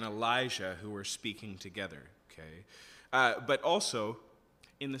 Moses, and Elijah who are speaking together. Okay. But also,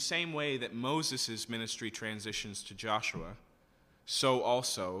 in the same way that Moses' ministry transitions to Joshua, so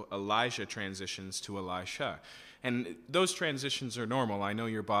also Elijah transitions to Elisha. And those transitions are normal. I know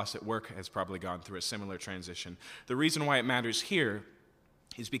your boss at work has probably gone through a similar transition. The reason why it matters here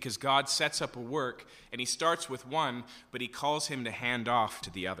is because God sets up a work, and he starts with one, but he calls him to hand off to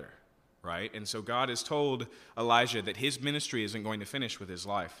the other, right? And so God has told Elijah that his ministry isn't going to finish with his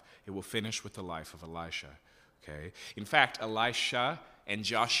life. It will finish with the life of Elisha, okay? In fact, Elisha and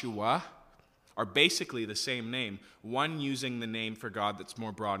Joshua are basically the same name, one using the name for God that's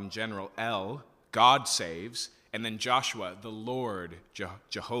more broad and general, El, God saves, and then Joshua, the Lord,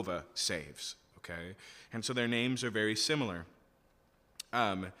 Jehovah saves, okay? And so their names are very similar.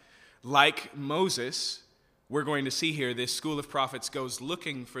 Like Moses, we're going to see here this school of prophets goes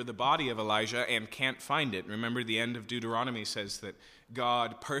looking for the body of Elijah and can't find it. Remember, the end of Deuteronomy says that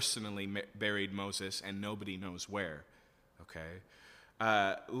God personally buried Moses and nobody knows where, okay?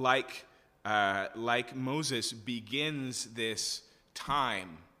 Like Moses begins this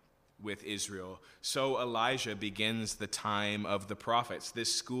time with Israel, so Elijah begins the time of the prophets.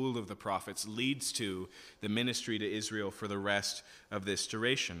 This school of the prophets leads to the ministry to Israel for the rest of this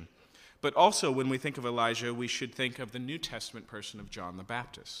duration. But also, when we think of Elijah, we should think of the New Testament person of John the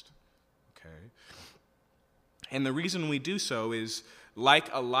Baptist. Okay? And the reason we do so is, like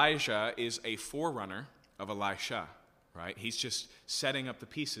Elijah is a forerunner of Elisha, right? He's just setting up the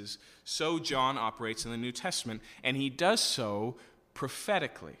pieces. So John operates in the New Testament, and he does so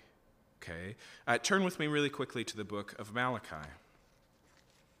prophetically. Okay, turn with me really quickly to the book of Malachi.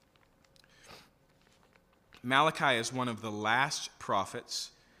 Malachi is one of the last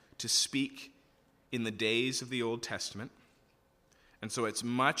prophets to speak in the days of the Old Testament. And so it's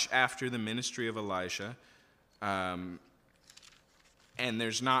much after the ministry of Elijah, and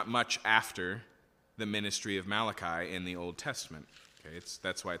there's not much after the ministry of Malachi in the Old Testament. Okay,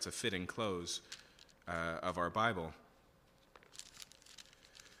 that's why it's a fitting close of our Bible.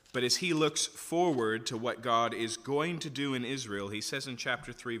 But as he looks forward to what God is going to do in Israel, he says in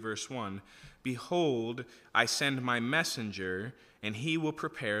chapter 3, verse 1, "Behold, I send my messenger, and he will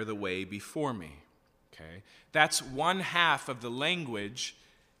prepare the way before me." Okay? That's one half of the language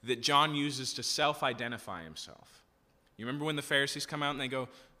that John uses to self-identify himself. You remember when the Pharisees come out and they go,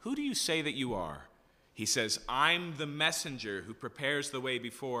 "Who do you say that you are?" He says, "I'm the messenger who prepares the way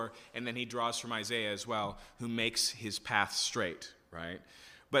before," and then he draws from Isaiah as well, "who makes his path straight," right?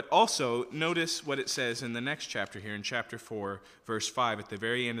 But also, notice what it says in the next chapter here, in chapter 4, verse 5, at the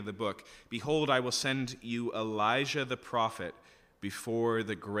very end of the book. "Behold, I will send you Elijah the prophet before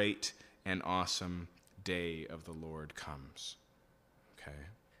the great and awesome day of the Lord comes." Okay.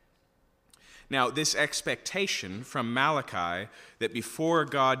 Now, this expectation from Malachi that before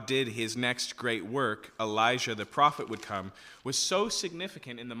God did his next great work, Elijah the prophet would come, was so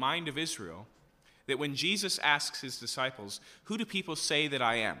significant in the mind of Israel that when Jesus asks his disciples, "Who do people say that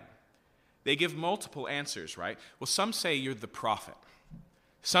I am?" they give multiple answers, right? Well, some say you're the prophet.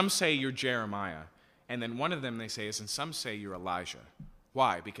 Some say you're Jeremiah. And then one of them they say is, and some say you're Elijah.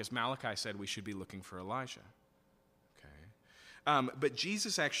 Why? Because Malachi said we should be looking for Elijah. Okay. But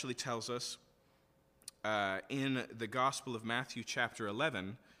Jesus actually tells us in the Gospel of Matthew chapter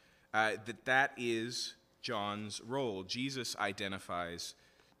 11 that is John's role. Jesus identifies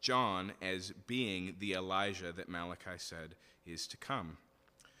John as being the Elijah that Malachi said is to come.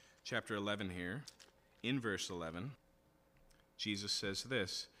 Chapter 11 here, in verse 11, Jesus says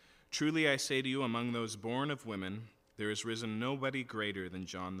this, "Truly I say to you, among those born of women, there has risen nobody greater than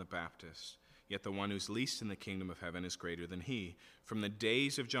John the Baptist. Yet the one who's least in the kingdom of heaven is greater than he. From the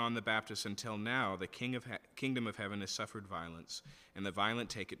days of John the Baptist until now, the kingdom of heaven has suffered violence, and the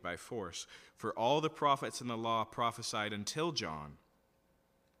violent take it by force. For all the prophets and the law prophesied until John."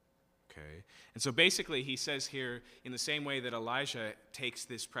 Okay. And so basically he says here, in the same way that Elijah takes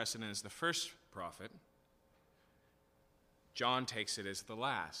this precedent as the first prophet, John takes it as the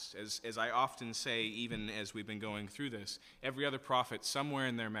last. As I often say, even as we've been going through this, every other prophet somewhere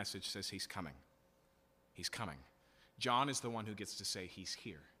in their message says he's coming. He's coming. John is the one who gets to say he's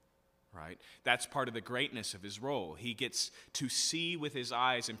here, right? That's part of the greatness of his role. He gets to see with his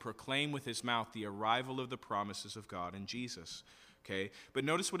eyes and proclaim with his mouth the arrival of the promises of God in Jesus. Okay, but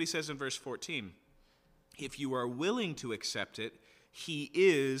notice what he says in verse 14. "If you are willing to accept it, he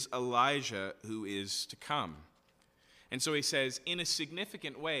is Elijah who is to come." And so he says, in a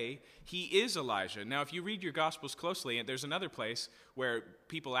significant way, he is Elijah. Now, if you read your Gospels closely, there's another place where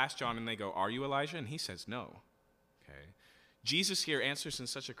people ask John and they go, "Are you Elijah?" And he says, "No." Okay, Jesus here answers in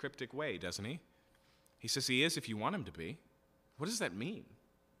such a cryptic way, doesn't he? He says he is if you want him to be. What does that mean?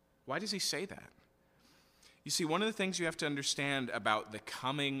 Why does he say that? You see, one of the things you have to understand about the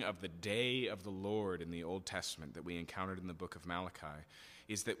coming of the day of the Lord in the Old Testament that we encountered in the book of Malachi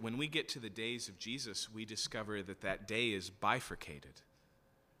is that when we get to the days of Jesus, we discover that that day is bifurcated,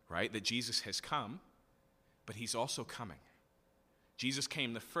 right? That Jesus has come, but he's also coming. Jesus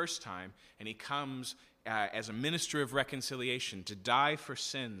came the first time, and he comes as a minister of reconciliation, to die for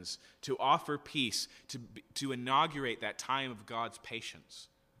sins, to offer peace, to inaugurate that time of God's patience.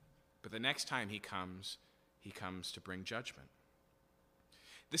 But the next time he comes to bring judgment.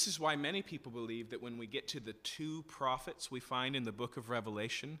 This is why many people believe that when we get to the two prophets we find in the book of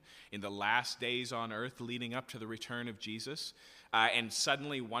Revelation, in the last days on earth leading up to the return of Jesus, and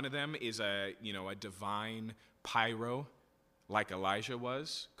suddenly one of them is a divine pyro, like Elijah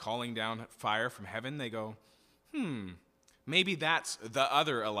was, calling down fire from heaven, they go, maybe that's the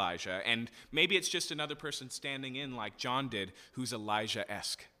other Elijah, and maybe it's just another person standing in like John did, who's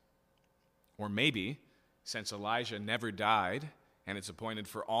Elijah-esque. Or maybe, since Elijah never died, and it's appointed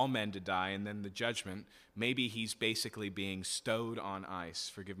for all men to die, and then the judgment, maybe he's basically being stowed on ice,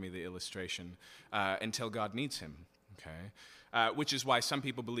 forgive me the illustration, until God needs him, okay? Which is why some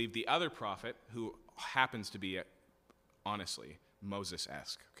people believe the other prophet, who happens to be, honestly,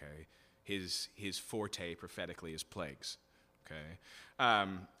 Moses-esque, okay? His forte prophetically is plagues, okay?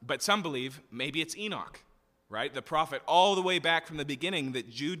 But some believe maybe it's Enoch, right? The prophet all the way back from the beginning that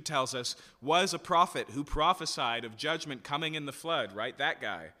Jude tells us was a prophet who prophesied of judgment coming in the flood, right? That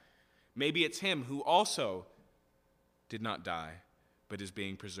guy. Maybe it's him who also did not die, but is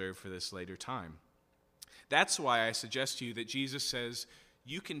being preserved for this later time. That's why I suggest to you that Jesus says,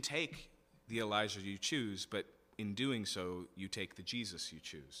 you can take the Elijah you choose, but in doing so, you take the Jesus you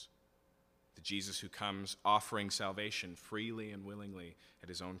choose. The Jesus who comes offering salvation freely and willingly at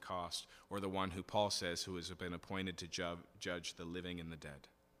his own cost, or the one who Paul says who has been appointed to judge the living and the dead.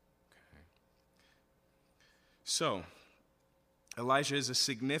 Okay. So, Elijah is a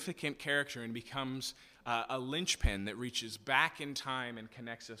significant character and becomes a linchpin that reaches back in time and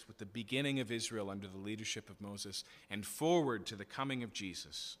connects us with the beginning of Israel under the leadership of Moses and forward to the coming of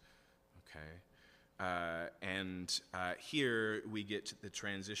Jesus. Okay, here we get the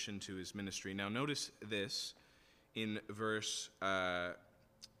transition to his ministry. Now notice this in verse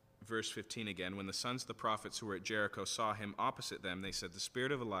 15 again. When the sons of the prophets who were at Jericho saw him opposite them, they said, "The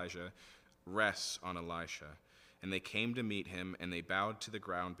spirit of Elijah rests on Elisha." And they came to meet him, and they bowed to the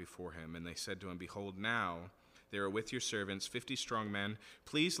ground before him. And they said to him, "Behold, now they are with your servants, 50 strong men.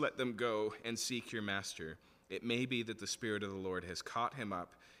 Please let them go and seek your master. It may be that the Spirit of the Lord has caught him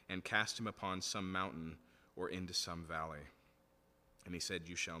up and cast him upon some mountain or into some valley." And he said,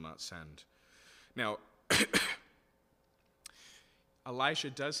 "You shall not send." Now, Elisha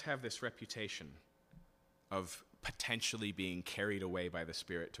does have this reputation of potentially being carried away by the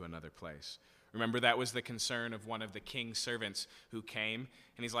Spirit to another place. Remember, that was the concern of one of the king's servants who came,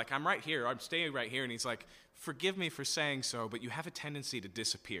 and he's like, "I'm right here, I'm staying right here." And he's like, "Forgive me for saying so, but you have a tendency to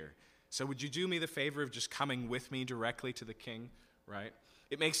disappear. So would you do me the favor of just coming with me directly to the king?" Right?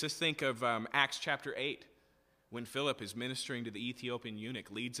 It makes us think of Acts chapter 8, when Philip is ministering to the Ethiopian eunuch,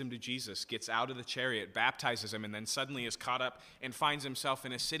 leads him to Jesus, gets out of the chariot, baptizes him, and then suddenly is caught up and finds himself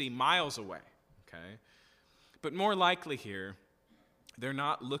in a city miles away. Okay? But more likely here, they're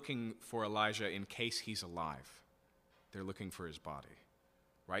not looking for Elijah in case he's alive. They're looking for his body,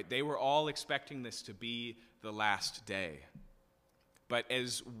 right? They were all expecting this to be the last day. But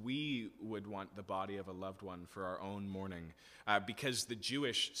as we would want the body of a loved one for our own mourning, because the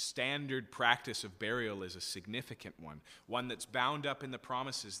Jewish standard practice of burial is a significant one that's bound up in the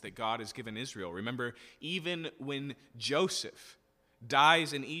promises that God has given Israel. Remember, even when Joseph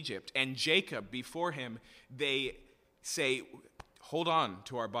dies in Egypt and Jacob before him, they say, "Hold on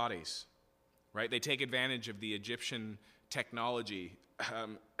to our bodies," right? They take advantage of the Egyptian technology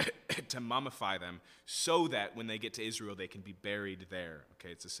to mummify them so that when they get to Israel, they can be buried there.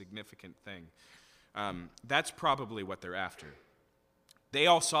 Okay, it's a significant thing. That's probably what they're after. They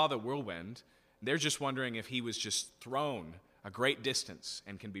all saw the whirlwind. They're just wondering if he was just thrown a great distance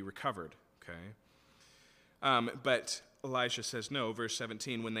and can be recovered. Okay, but Elisha says no. Verse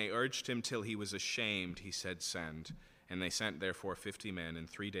 17, when they urged him till he was ashamed, he said, "Send." And they sent therefore 50 men. In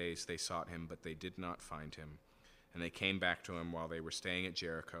 3 days they sought him, but they did not find him. And they came back to him while they were staying at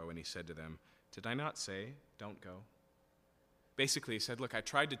Jericho, and he said to them, "Did I not say, don't go?" Basically, he said, "Look, I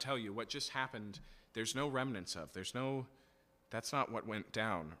tried to tell you what just happened. There's no remnants of. That's not what went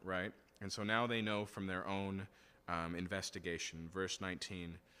down, right?" And so now they know from their own investigation. Verse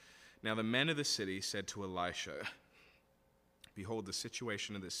 19, now the men of the city said to Elisha, "Behold, the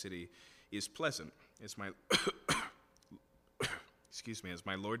situation of the city is pleasant, as my as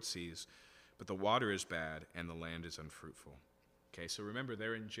my Lord sees, but the water is bad and the land is unfruitful." Okay, so remember,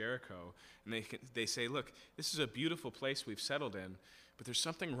 they're in Jericho, and they say, "Look, this is a beautiful place we've settled in, but there's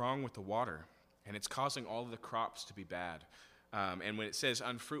something wrong with the water, and it's causing all of the crops to be bad." And when it says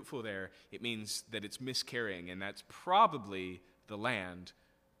unfruitful there, it means that it's miscarrying, and that's probably the land,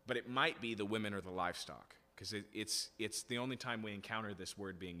 but it might be the women or the livestock, because it's the only time we encounter this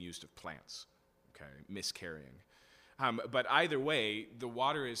word being used of plants, okay, miscarrying. But either way, the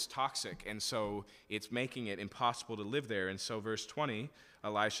water is toxic, and so it's making it impossible to live there. And so verse 20,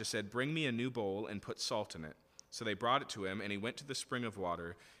 Elisha said, "Bring me a new bowl and put salt in it." So they brought it to him, and he went to the spring of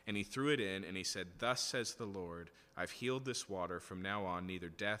water, and he threw it in, and he said, "Thus says the Lord, I've healed this water. From now on, neither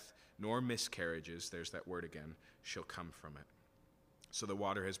death nor miscarriages," there's that word again, "shall come from it." So the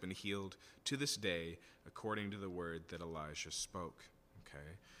water has been healed to this day, according to the word that Elijah spoke.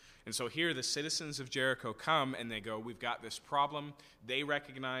 Okay. And so here the citizens of Jericho come and they go, "We've got this problem." They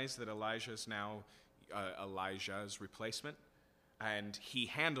recognize that Elijah is now Elijah's replacement, and he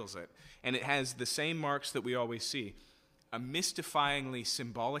handles it. And it has the same marks that we always see. A mystifyingly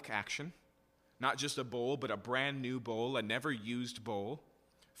symbolic action, not just a bowl, but a brand new bowl, a never used bowl,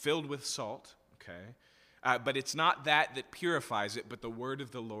 filled with salt, okay? But it's not that purifies it, but the word of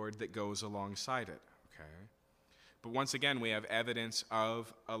the Lord that goes alongside it, okay? But once again, we have evidence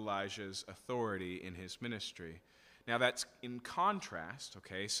of Elijah's authority in his ministry. Now that's in contrast,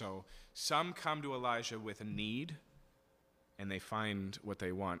 okay? So some come to Elijah with a need, and they find what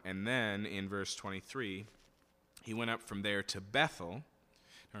they want. And then in verse 23, he went up from there to Bethel.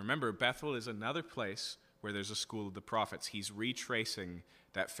 Now remember, Bethel is another place where there's a school of the prophets. He's retracing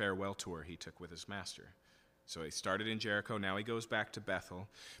that farewell tour he took with his master. So he started in Jericho, now he goes back to Bethel.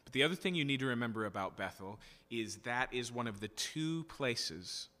 But the other thing you need to remember about Bethel is that is one of the two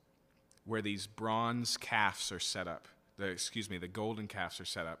places where these bronze calves are set up. The golden calves are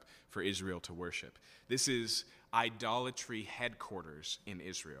set up for Israel to worship. This is idolatry headquarters in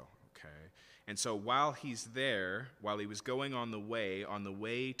Israel. Okay? And so while he's there, while he was going on the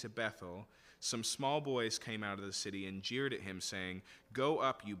way to Bethel, some small boys came out of the city and jeered at him, saying, "Go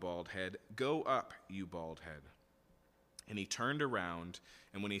up, you bald head. Go up, you bald head." And he turned around,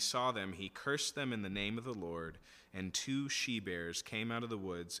 and when he saw them, he cursed them in the name of the Lord, and 2 she-bears came out of the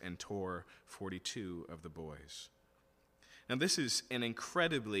woods and tore 42 of the boys. Now, this is an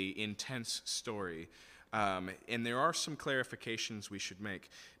incredibly intense story, and there are some clarifications we should make.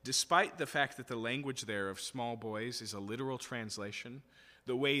 Despite the fact that the language there of small boys is a literal translation,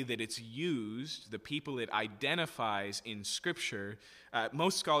 the way that it's used, the people it identifies in Scripture,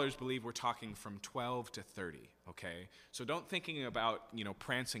 most scholars believe we're talking from 12 to 30, okay? So don't thinking about,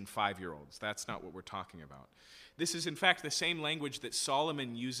 prancing 5-year-olds. That's not what we're talking about. This is, in fact, the same language that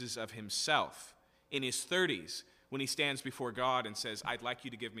Solomon uses of himself in his 30s when he stands before God and says, "I'd like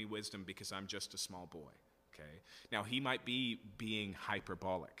you to give me wisdom because I'm just a small boy," okay? Now, he might be being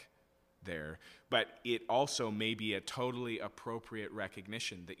hyperbolic there, but it also may be a totally appropriate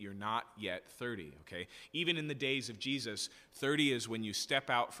recognition that you're not yet 30, okay? Even in the days of Jesus, 30 is when you step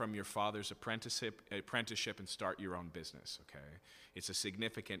out from your father's apprenticeship and start your own business, okay? It's a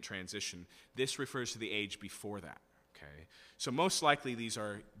significant transition. This refers to the age before that, okay? So most likely these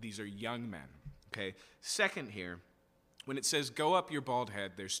are young men, okay? Second here, when it says go up your bald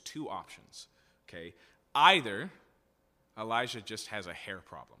head, there's 2 options, okay? Either Elijah just has a hair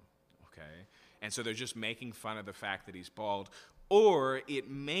problem, okay? And so they're just making fun of the fact that he's bald. Or it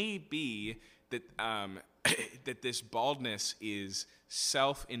may be that, that this baldness is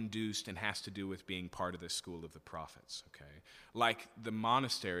self-induced and has to do with being part of the school of the prophets, okay? Like the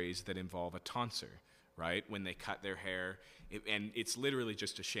monasteries that involve a tonsure, right? When they cut their hair, and it's literally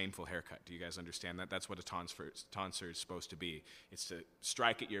just a shameful haircut. Do you guys understand that? That's what a tonsure is supposed to be. It's to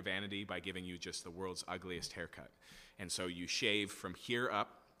strike at your vanity by giving you just the world's ugliest haircut. And so you shave from here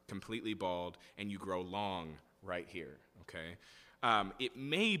up, completely bald, and you grow long right here, okay? It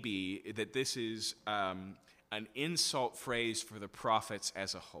may be that this is an insult phrase for the prophets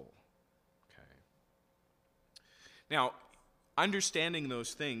as a whole, okay? Now, understanding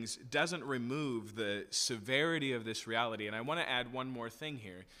those things doesn't remove the severity of this reality, and I want to add one more thing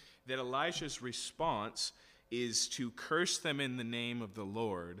here, that Elijah's response is to curse them in the name of the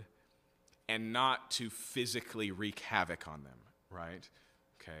Lord and not to physically wreak havoc on them, right?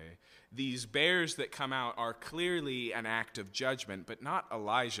 Okay. These bears that come out are clearly an act of judgment, but not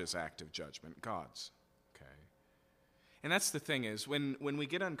Elijah's act of judgment, God's. Okay. And that's the thing is, when we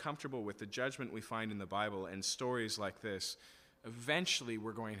get uncomfortable with the judgment we find in the Bible and stories like this, eventually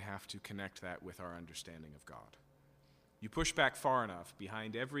we're going to have to connect that with our understanding of God. You push back far enough,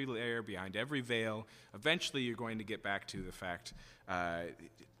 behind every layer, behind every veil, eventually you're going to get back to the fact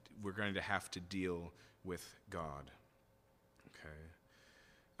we're going to have to deal with God.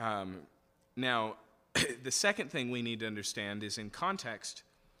 Okay. Now, the second thing we need to understand is in context,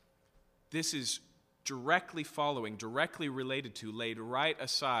 this is directly related to, laid right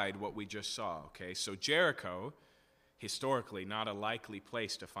aside what we just saw, okay? So Jericho, historically not a likely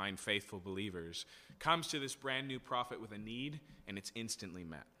place to find faithful believers, comes to this brand new prophet with a need, and it's instantly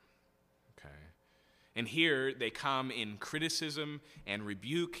met, okay? And here they come in criticism and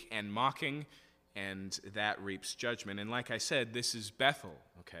rebuke and mocking, and that reaps judgment. And like I said, this is Bethel,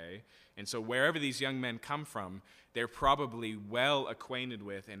 okay? And so wherever these young men come from, they're probably well acquainted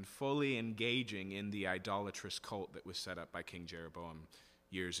with and fully engaging in the idolatrous cult that was set up by King Jeroboam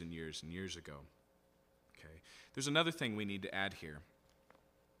years and years and years ago. Okay. There's another thing we need to add here.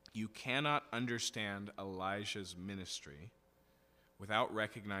 You cannot understand Elijah's ministry without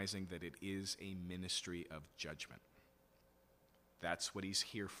recognizing that it is a ministry of judgment. That's what he's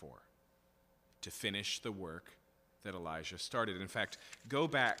here for, to finish the work that Elijah started. In fact, go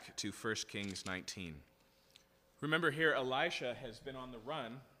back to 1 Kings 19. Remember here, Elisha has been on the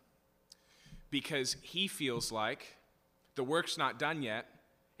run because he feels like the work's not done yet,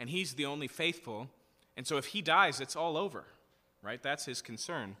 and he's the only faithful, and so if he dies, it's all over, right? That's his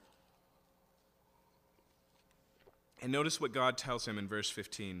concern. And notice what God tells him in verse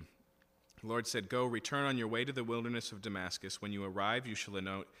 15. The Lord said, "Go, return on your way to the wilderness of Damascus. When you arrive, you shall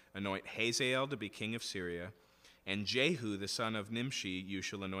anoint Hazael to be king of Syria, and Jehu the son of Nimshi you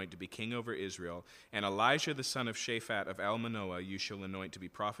shall anoint to be king over Israel, and Elijah the son of Shaphat of Al-Manoah you shall anoint to be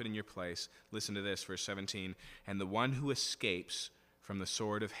prophet in your place." Listen to this, verse 17. "And the one who escapes from the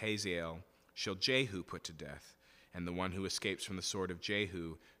sword of Hazael shall Jehu put to death, and the one who escapes from the sword of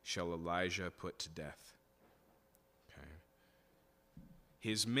Jehu shall Elijah put to death." Okay.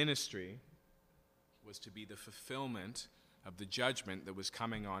 His ministry was to be the fulfillment of the judgment that was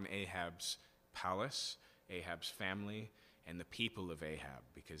coming on Ahab's palace, Ahab's family and the people of Ahab,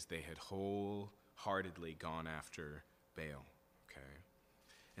 because they had wholeheartedly gone after Baal. Okay?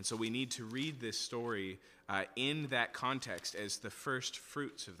 And so we need to read this story in that context as the first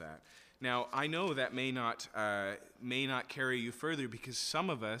fruits of that. Now, I know that may not carry you further, because some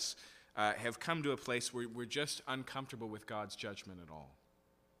of us have come to a place where we're just uncomfortable with God's judgment at all.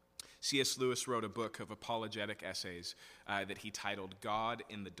 C.S. Lewis wrote a book of apologetic essays that he titled God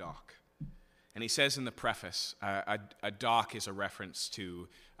in the Dock. And he says in the preface, a dock is a reference to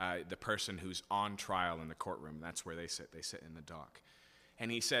the person who's on trial in the courtroom. That's where they sit. They sit in the dock.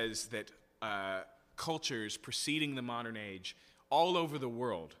 And he says that cultures preceding the modern age all over the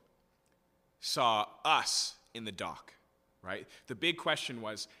world saw us in the dock, right? The big question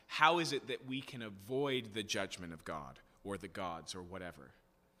was, how is it that we can avoid the judgment of God or the gods or whatever?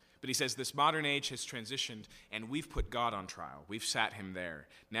 But he says this modern age has transitioned, and we've put God on trial. We've sat him there.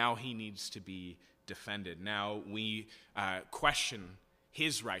 Now he needs to be defended. Now we question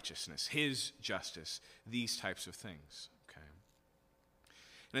his righteousness, his justice, these types of things. Okay.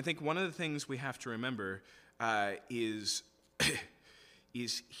 And I think one of the things we have to remember is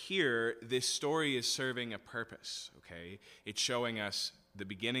here, this story is serving a purpose. Okay, it's showing us the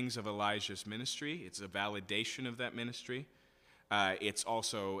beginnings of Elijah's ministry. It's a validation of that ministry. It's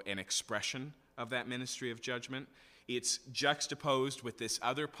also an expression of that ministry of judgment. It's juxtaposed with this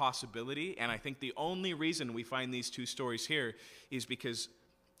other possibility, and I think the only reason we find these two stories here is because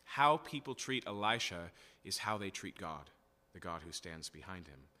how people treat Elisha is how they treat God, the God who stands behind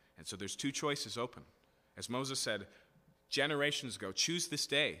him. And so there's two choices open. As Moses said generations ago, choose this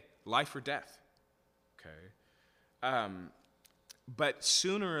day, life or death. Okay? But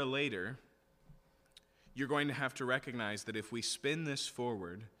sooner or later, you're going to have to recognize that if we spin this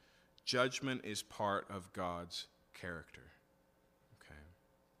forward, judgment is part of God's character. Okay.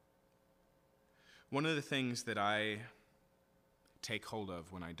 One of the things that I take hold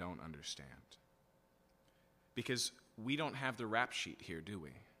of when I don't understand, because we don't have the rap sheet here, do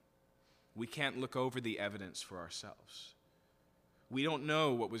we? We can't look over the evidence for ourselves. We don't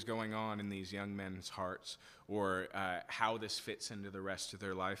know what was going on in these young men's hearts or how this fits into the rest of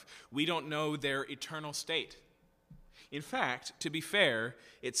their life. We don't know their eternal state. In fact, to be fair,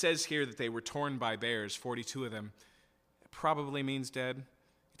 it says here that they were torn by bears, 42 of them. It probably means dead.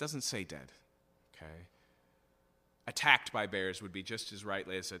 It doesn't say dead. Okay? Attacked by bears would be just as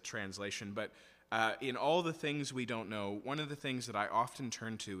rightly as a translation. But in all the things we don't know, one of the things that I often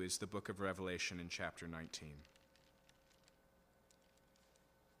turn to is the book of Revelation in chapter 19.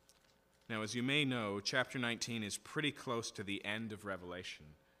 Now, as you may know, chapter 19 is pretty close to the end of Revelation,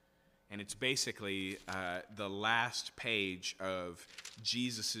 and it's basically the last page of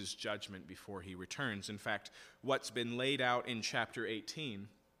Jesus' judgment before he returns. In fact, what's been laid out in chapter 18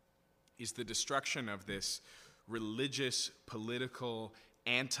 is the destruction of this religious, political,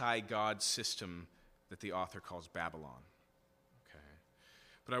 anti-God system that the author calls Babylon. Okay.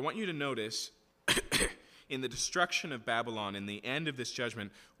 But I want you to notice in the destruction of Babylon, in the end of this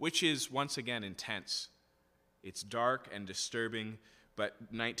judgment, which is once again intense. It's dark and disturbing, but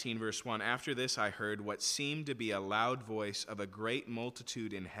 19 verse 1, after this I heard what seemed to be a loud voice of a great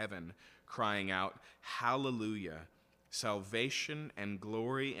multitude in heaven crying out, Hallelujah! Salvation and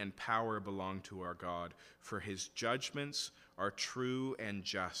glory and power belong to our God, for his judgments are true and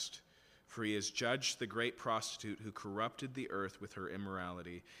just. For he has judged the great prostitute who corrupted the earth with her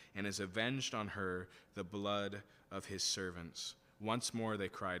immorality, and has avenged on her the blood of his servants. Once more they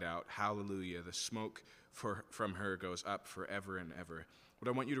cried out, Hallelujah! The smoke from her goes up forever and ever. What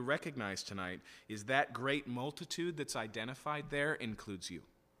I want you to recognize tonight is that great multitude that's identified there includes you.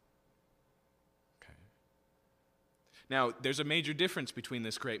 Okay. Now, there's a major difference between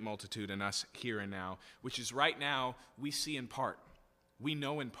this great multitude and us here and now, which is right now we see in part. We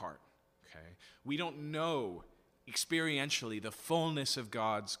know in part. Okay. We don't know experientially the fullness of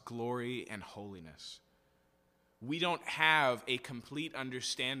God's glory and holiness. We don't have a complete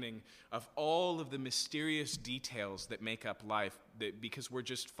understanding of all of the mysterious details that make up life because we're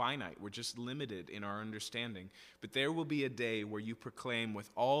just finite. We're just limited in our understanding. But there will be a day where you proclaim with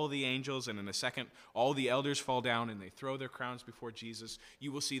all the angels, and in a second, all the elders fall down and they throw their crowns before Jesus.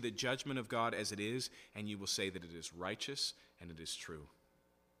 You will see the judgment of God as it is, and you will say that it is righteous and it is true.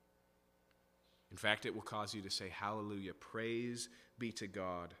 In fact, it will cause you to say, Hallelujah, praise be to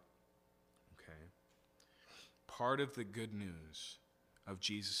God. Okay. Part of the good news of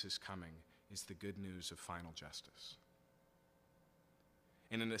Jesus' coming is the good news of final justice.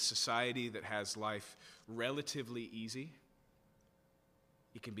 And in a society that has life relatively easy,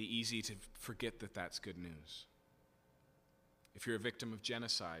 it can be easy to forget that that's good news. If you're a victim of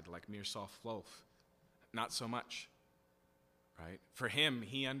genocide like Miroslav Volf, not so much, right? For him,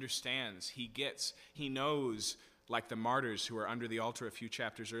 he understands, he gets, he knows, like the martyrs who are under the altar a few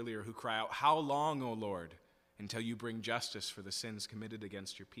chapters earlier who cry out, "How long, O Lord, until you bring justice for the sins committed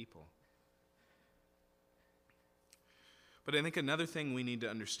against your people?" But I think another thing we need to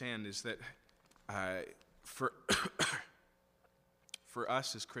understand is that for for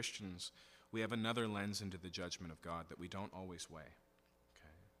us as Christians, we have another lens into the judgment of God that we don't always weigh.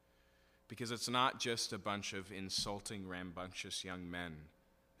 Okay? Because it's not just a bunch of insulting, rambunctious young men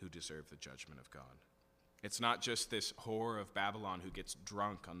who deserve the judgment of God. It's not just this whore of Babylon who gets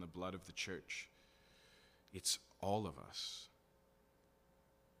drunk on the blood of the church. It's all of us.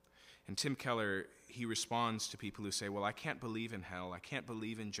 And Tim Keller, he responds to people who say, "Well, I can't believe in hell, I can't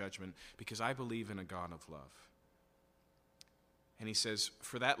believe in judgment, because I believe in a God of love." And he says,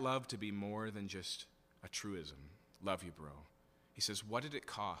 for that love to be more than just a truism, love you, bro. He says, what did it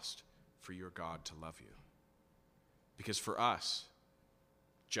cost for your God to love you? Because for us,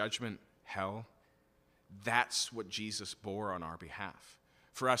 judgment, hell, that's what Jesus bore on our behalf.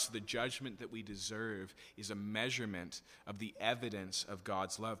 For us, the judgment that we deserve is a measurement of the evidence of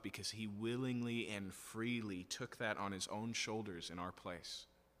God's love because he willingly and freely took that on his own shoulders in our place.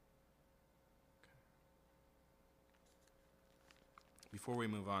 Before we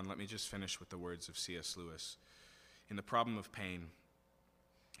move on, let me just finish with the words of C.S. Lewis. In The Problem of Pain,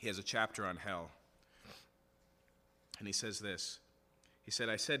 he has a chapter on hell. And he says this. He said,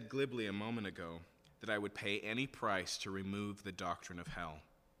 "I said glibly a moment ago that I would pay any price to remove the doctrine of hell.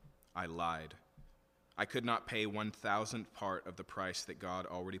 I lied. I could not pay 1,000th part of the price that God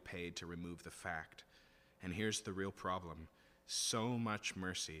already paid to remove the fact. And here's the real problem. So much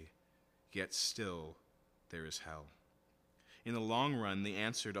mercy, yet still there is hell. In the long run, the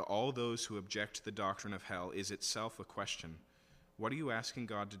answer to all those who object to the doctrine of hell is itself a question. What are you asking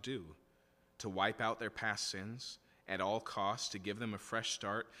God to do? To wipe out their past sins? At all costs, to give them a fresh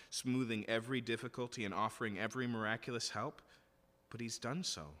start, smoothing every difficulty and offering every miraculous help? But he's done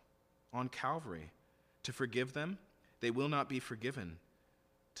so on Calvary. To forgive them? They will not be forgiven.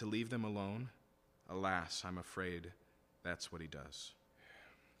 To leave them alone? Alas, I'm afraid that's what he does."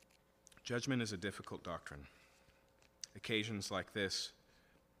 Judgment is a difficult doctrine. Occasions like this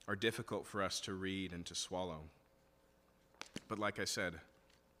are difficult for us to read and to swallow. But like I said,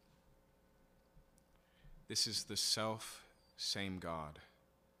 this is the self-same God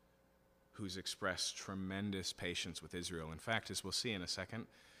who's expressed tremendous patience with Israel. In fact, as we'll see in a second,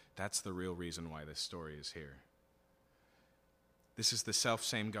 that's the real reason why this story is here. This is the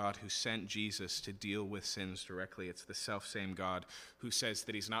self-same God who sent Jesus to deal with sins directly. It's the self-same God who says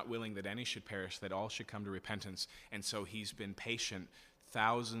that he's not willing that any should perish, that all should come to repentance. And so he's been patient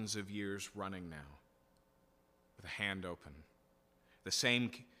thousands of years running now with a hand open. The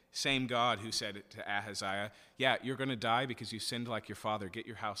same God who said to Ahaziah, "Yeah, you're going to die because you sinned like your father. Get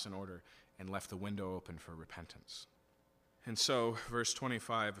your house in order," and left the window open for repentance. And so, verse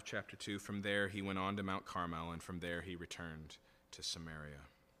 25 of chapter 2, from there he went on to Mount Carmel, and from there he returned to Samaria.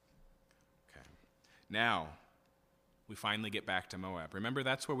 Okay. Now, we finally get back to Moab. Remember,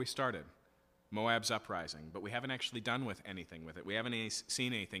 that's where we started. Moab's uprising, but we haven't actually done with anything with it. We haven't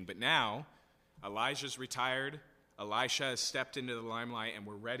seen anything. But now, Elijah's retired, Elisha has stepped into the limelight, and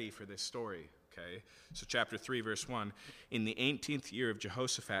we're ready for this story. Okay, so chapter 3, verse 1. In the 18th year of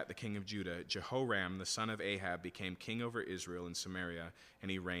Jehoshaphat, the king of Judah, Jehoram, the son of Ahab, became king over Israel and Samaria, and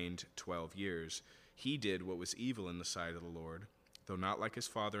he reigned 12 years. He did what was evil in the sight of the Lord, though not like his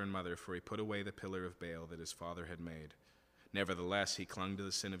father and mother, for he put away the pillar of Baal that his father had made. Nevertheless, he clung to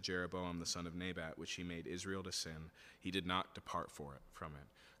the sin of Jeroboam, the son of Nebat, which he made Israel to sin. He did not depart from it.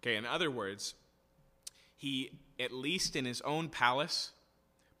 Okay, in other words, he, at least in his own palace,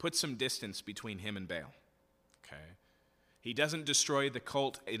 put some distance between him and Baal. Okay? He doesn't destroy the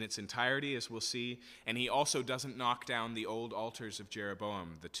cult in its entirety, as we'll see, and he also doesn't knock down the old altars of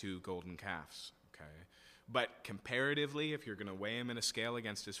Jeroboam, the 2 golden calves. Okay? But comparatively, if you're going to weigh him in a scale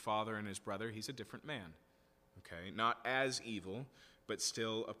against his father and his brother, he's a different man. Okay? Not as evil, but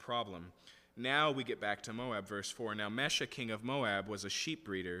still a problem. Now we get back to Moab, verse 4. Now Mesha, king of Moab, was a sheep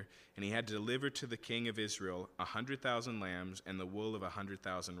breeder, and he had delivered to the king of Israel 100,000 lambs and the wool of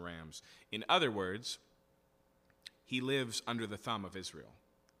 100,000 rams. In other words, he lives under the thumb of Israel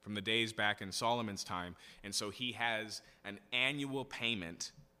from the days back in Solomon's time, and so he has an annual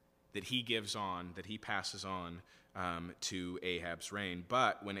payment that he gives on, that he passes on to Ahab's reign.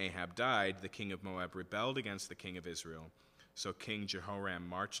 But when Ahab died, the king of Moab rebelled against the king of Israel. So King Jehoram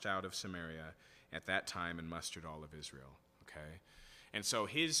marched out of Samaria at that time and mustered all of Israel. Okay? And so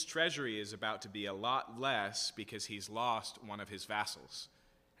his treasury is about to be a lot less because he's lost one of his vassals.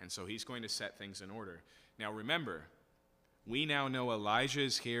 And so he's going to set things in order. Now remember, we now know Elijah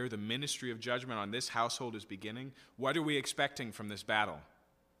is here. The ministry of judgment on this household is beginning. What are we expecting from this battle?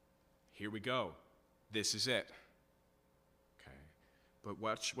 Here we go. This is it. Okay. But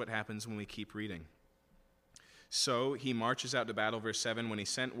watch what happens when we keep reading. So he marches out to battle, verse 7, when he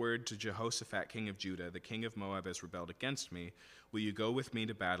sent word to Jehoshaphat, king of Judah, the king of Moab has rebelled against me. Will you go with me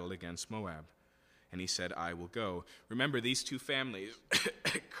to battle against Moab? And he said, I will go. Remember, these two families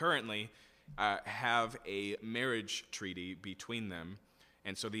currently have a marriage treaty between them.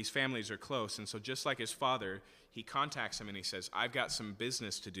 And so these families are close. And so just like his father, he contacts him and he says, I've got some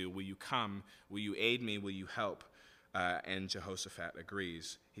business to do. Will you come? Will you aid me? Will you help? And Jehoshaphat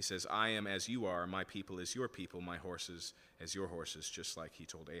agrees. He says, I am as you are. My people is your people. My horses as your horses, just like he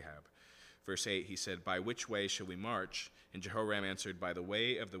told Ahab. Verse 8, he said, by which way shall we march? And Jehoram answered, by the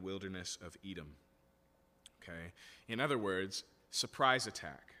way of the wilderness of Edom. Okay. In other words, surprise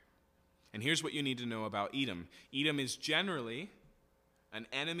attack. And here's what you need to know about Edom. Edom is generally an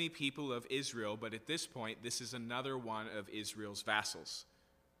enemy people of Israel, but at this point, this is another one of Israel's vassals.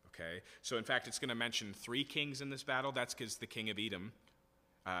 Okay? So in fact, it's going to mention 3 kings in this battle. That's because the king of Edom,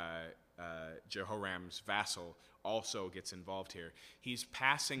 Jehoram's vassal, also gets involved here. He's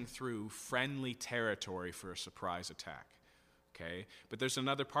passing through friendly territory for a surprise attack. Okay, but there's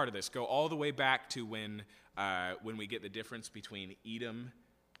another part of this. Go all the way back to when we get the difference between Edom,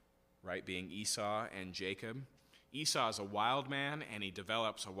 right, being Esau, and Jacob. Esau is a wild man, and he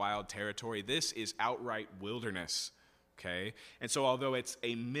develops a wild territory. This is outright wilderness. Okay, and so although it's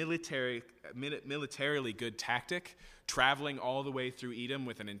a militarily good tactic, traveling all the way through Edom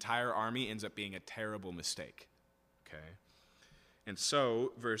with an entire army ends up being a terrible mistake. Okay. And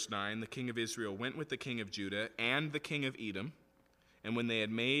so, verse 9, the king of Israel went with the king of Judah and the king of Edom, and when they had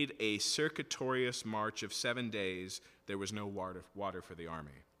made a circuitous march of 7 days, there was no water for the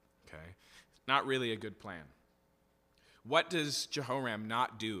army. Okay? Not really a good plan. What does Jehoram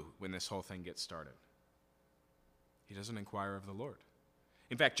not do when this whole thing gets started? He doesn't inquire of the Lord.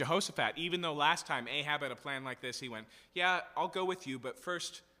 In fact, Jehoshaphat, even though last time Ahab had a plan like this, he went, yeah, I'll go with you, but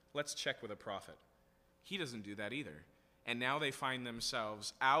first, let's check with a prophet. He doesn't do that either. And now they find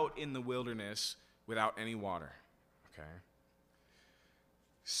themselves out in the wilderness without any water. Okay?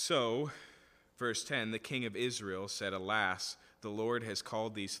 So, verse 10, the king of Israel said, alas, the Lord has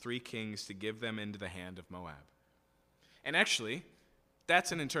called these 3 kings to give them into the hand of Moab. And actually,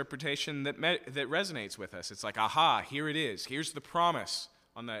 that's an interpretation that resonates with us. It's like, aha, here it is. Here's the promise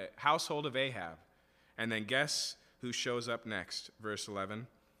on the household of Ahab. And then guess who shows up next? Verse 11.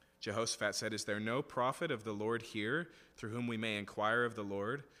 Jehoshaphat said, is there no prophet of the Lord here through whom we may inquire of the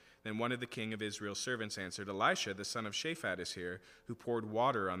Lord? Then one of the king of Israel's servants answered, Elisha, the son of Shaphat, is here, who poured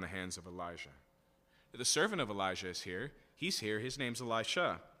water on the hands of Elijah. The servant of Elijah is here. He's here. His name's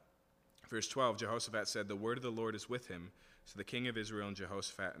Elisha. Verse 12, Jehoshaphat said, the word of the Lord is with him. So the king of Israel and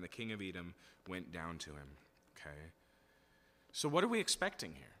Jehoshaphat and the king of Edom went down to him. Okay. So what are we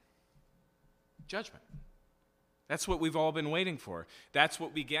expecting here? Judgment. That's what we've all been waiting for. That's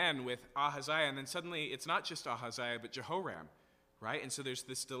what began with Ahaziah, and then suddenly it's not just Ahaziah, but Jehoram, right? And so there's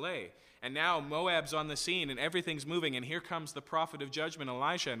this delay. And now Moab's on the scene, and everything's moving, and here comes the prophet of judgment,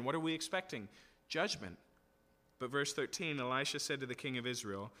 Elisha, and what are we expecting? Judgment. But verse 13, Elisha said to the king of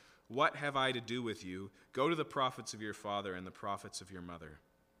Israel, what have I to do with you? Go to the prophets of your father and the prophets of your mother.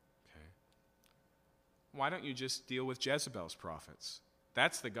 Okay. Why don't you just deal with Jezebel's prophets?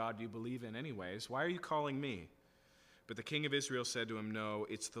 That's the God you believe in anyways. Why are you calling me? But the king of Israel said to him, no,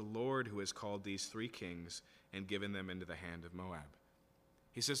 it's the Lord who has called these 3 kings and given them into the hand of Moab.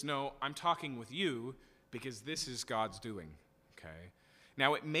 He says, no, I'm talking with you because this is God's doing. Okay.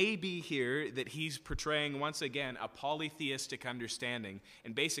 Now, it may be here that he's portraying once again a polytheistic understanding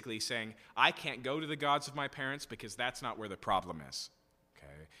and basically saying, I can't go to the gods of my parents because that's not where the problem is.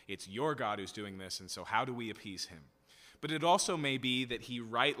 Okay. It's your God who's doing this, and so how do we appease him? But it also may be that he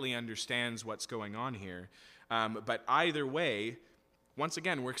rightly understands what's going on here. But either way, once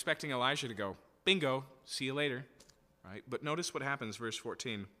again, we're expecting Elijah to go, bingo, see you later. Right? But notice what happens, verse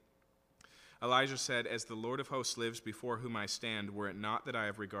 14. Elijah said, as the Lord of hosts lives before whom I stand, were it not that I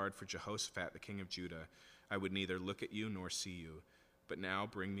have regard for Jehoshaphat, the king of Judah, I would neither look at you nor see you. But now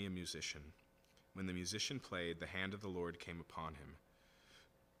bring me a musician. When the musician played, the hand of the Lord came upon him.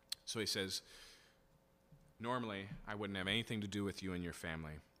 So he says, normally I wouldn't have anything to do with you and your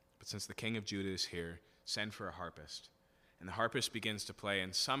family. But since the king of Judah is here, send for a harpist. And the harpist begins to play,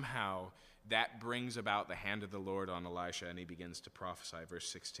 and somehow that brings about the hand of the Lord on Elisha, and he begins to prophesy. Verse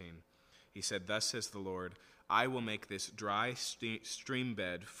 16. He said, thus says the Lord, I will make this dry stream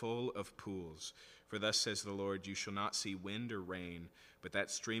bed full of pools. For thus says the Lord, you shall not see wind or rain, but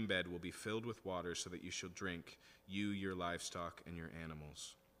that stream bed will be filled with water so that you shall drink, you, your livestock, and your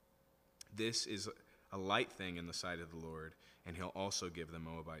animals. This is a light thing in the sight of the Lord, and he'll also give the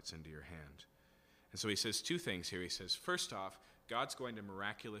Moabites into your hand. And so he says two things here. He says, first off, God's going to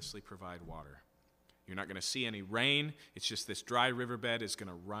miraculously provide water. You're not going to see any rain. It's just this dry riverbed is going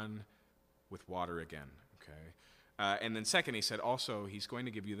to run with water again, okay? And then second, he said also he's going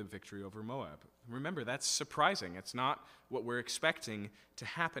to give you the victory over Moab. Remember, that's surprising. It's not what we're expecting to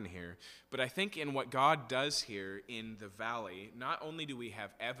happen here. But I think in what God does here in the valley, not only do we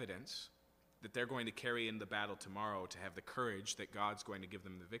have evidence that they're going to carry in the battle tomorrow to have the courage that God's going to give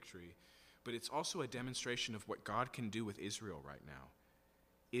them the victory, but it's also a demonstration of what God can do with Israel right now.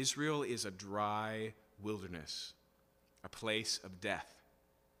 Israel is a dry wilderness, a place of death.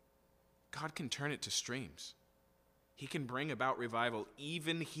 God can turn it to streams. He can bring about revival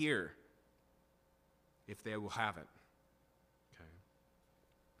even here if they will have it. Okay.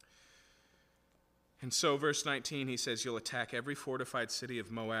 And so, verse 19, he says, you'll attack every fortified city of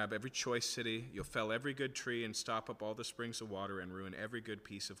Moab, every choice city. You'll fell every good tree and stop up all the springs of water and ruin every good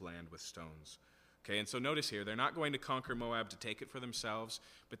piece of land with stones. Okay, and so notice here, they're not going to conquer Moab to take it for themselves,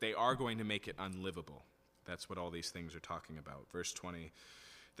 but they are going to make it unlivable. That's what all these things are talking about. Verse 20,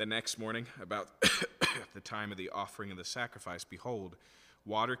 the next morning, about the time of the offering of the sacrifice, behold,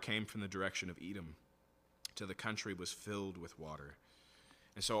 water came from the direction of Edom, till the country was filled with water.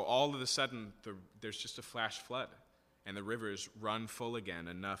 And so all of a sudden, there's just a flash flood, and the rivers run full again,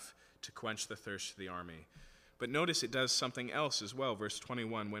 enough to quench the thirst of the army. But notice it does something else as well. Verse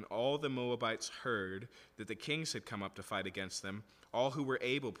 21, when all the Moabites heard that the kings had come up to fight against them, all who were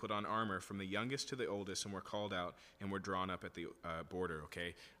able put on armor, from the youngest to the oldest, and were called out and were drawn up at the border,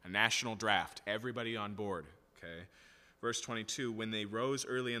 okay? A national draft, everybody on board, okay? Verse 22, when they rose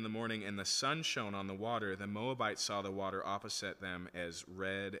early in the morning and the sun shone on the water, the Moabites saw the water opposite them as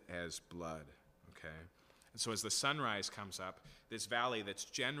red as blood, okay? And so as the sunrise comes up, this valley that's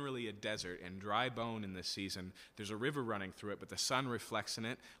generally a desert and dry bone in this season, there's a river running through it, but the sun reflects in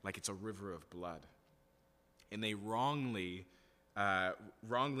it like it's a river of blood. And they wrongly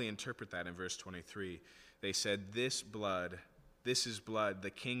interpret that in verse 23. They said, this is blood. The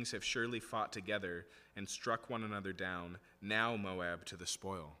kings have surely fought together and struck one another down. Now Moab to the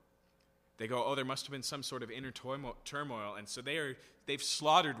spoil. They go, oh, there must have been some sort of inner turmoil, and so they've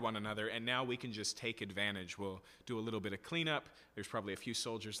slaughtered one another, and now we can just take advantage. We'll do a little bit of cleanup. There's probably a few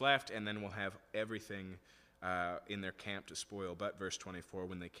soldiers left, and then we'll have everything in their camp to spoil. But verse 24,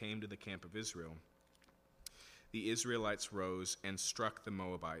 when they came to the camp of Israel, the Israelites rose and struck the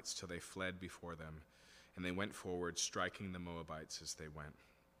Moabites till they fled before them, and they went forward, striking the Moabites as they went.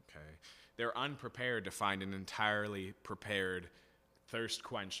 Okay, they're unprepared to find an entirely prepared,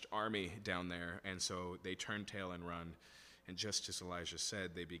 thirst-quenched army down there, and so they turn tail and run. And just as Elijah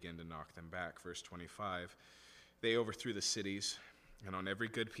said, they begin to knock them back. Verse 25, they overthrew the cities, and on every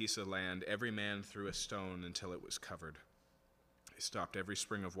good piece of land, every man threw a stone until it was covered. They stopped every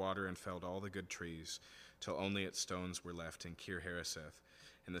spring of water and felled all the good trees, till only its stones were left in Kir-Hareseth,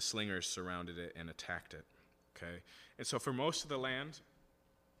 and the slingers surrounded it and attacked it. Okay, and so for most of the land,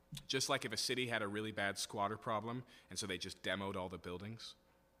 just like if a city had a really bad squatter problem, and so they just demoed all the buildings,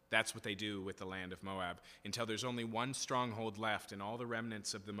 that's what they do with the land of Moab, until there's only one stronghold left, and all the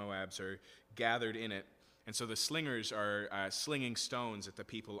remnants of the Moabs are gathered in it. And so the slingers are slinging stones at the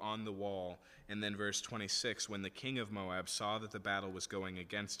people on the wall. And then verse 26, when the king of Moab saw that the battle was going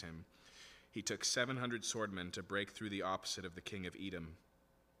against him, he took 700 swordmen to break through the opposite of the king of Edom,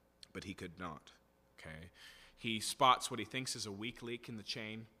 but he could not. Okay, he spots what he thinks is a weak link in the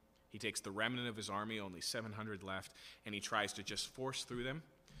chain. He takes the remnant of his army, only 700 left, and he tries to just force through them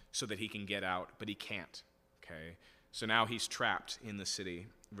so that he can get out, but he can't. Okay, so now he's trapped in the city.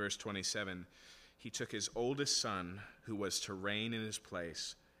 Verse 27, he took his oldest son, who was to reign in his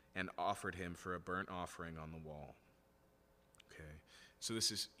place, and offered him for a burnt offering on the wall. Okay, so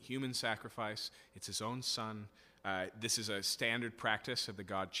this is human sacrifice. It's his own son. This is a standard practice of the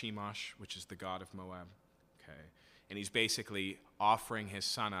god Chemosh, which is the god of Moab. Okay, and he's basically offering his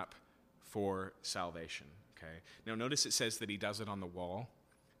son up for salvation. Okay, now notice it says that he does it on the wall.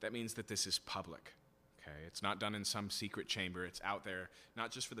 That means that this is public. Okay, it's not done in some secret chamber. It's out there,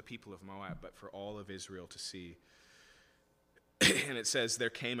 not just for the people of Moab, but for all of Israel to see. And it says, there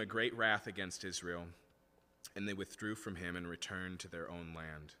came a great wrath against Israel, and they withdrew from him and returned to their own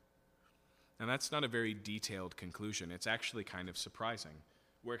land. Now that's not a very detailed conclusion. It's actually kind of surprising.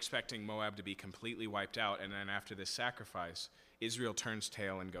 We're expecting Moab to be completely wiped out, and then after this sacrifice, Israel turns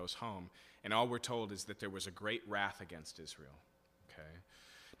tail and goes home. And all we're told is that there was a great wrath against Israel. Okay.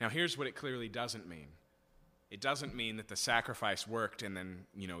 Now, here's what it clearly doesn't mean. It doesn't mean that the sacrifice worked and then,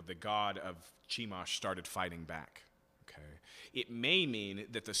 the god of Chemosh started fighting back. Okay. It may mean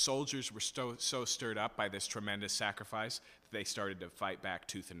that the soldiers were so stirred up by this tremendous sacrifice that they started to fight back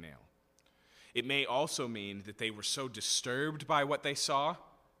tooth and nail. It may also mean that they were so disturbed by what they saw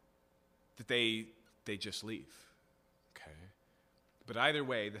that they just leave. Okay. But either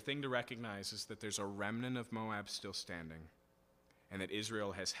way, the thing to recognize is that there's a remnant of Moab still standing, and that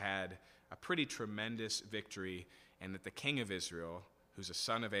Israel has had a pretty tremendous victory, and that the king of Israel, who's a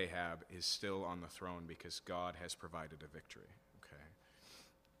son of Ahab, is still on the throne because God has provided a victory. Okay.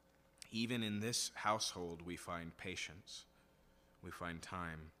 Even in this household, we find patience. We find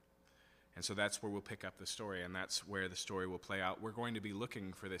time. And so that's where we'll pick up the story, and that's where the story will play out. We're going to be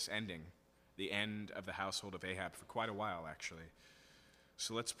looking for this ending, the end of the household of Ahab, for quite a while, actually.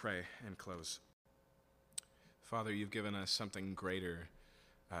 So let's pray and close. Father, you've given us something greater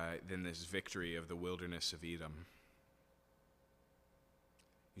than this victory of the wilderness of Edom.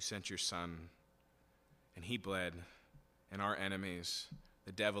 You sent your Son, and he bled, and our enemies,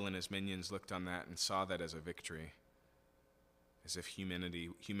 the devil and his minions, looked on that and saw that as a victory, as if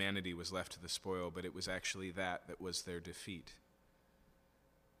humanity was left to the spoil, but it was actually that was their defeat.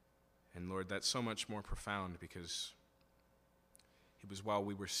 And Lord, that's so much more profound because it was while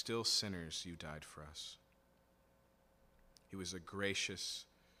we were still sinners you died for us. It was a gracious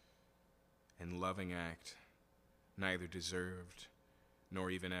and loving act, neither deserved, nor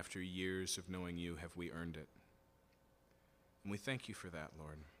even after years of knowing you have we earned it. And we thank you for that,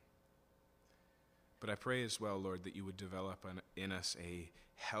 Lord. But I pray as well, Lord, that you would develop in us a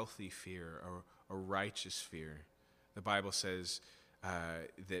healthy fear, or a righteous fear. The Bible says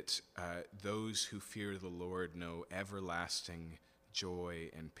that those who fear the Lord know everlasting joy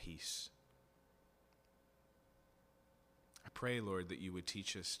and peace. I pray, Lord, that you would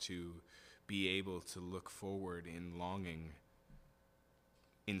teach us to be able to look forward in longing,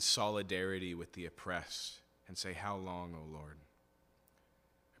 in solidarity with the oppressed, and say, how long, O Lord?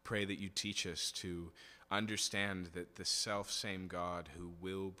 Pray that you teach us to understand that the self-same God who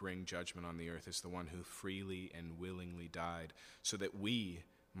will bring judgment on the earth is the one who freely and willingly died so that we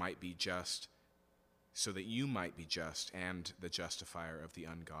might be just, so that you might be just and the justifier of the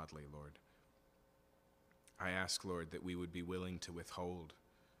ungodly, Lord. I ask, Lord, that we would be willing to withhold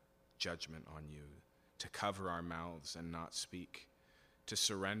judgment on you, to cover our mouths and not speak, to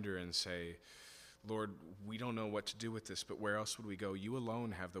surrender and say, Lord, we don't know what to do with this, but where else would we go? You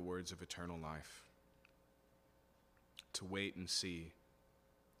alone have the words of eternal life. To wait and see.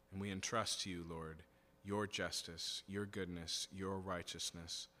 And we entrust to you, Lord, your justice, your goodness, your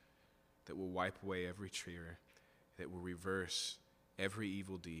righteousness that will wipe away every tear, that will reverse every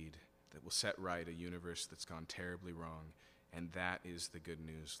evil deed, that will set right a universe that's gone terribly wrong. And that is the good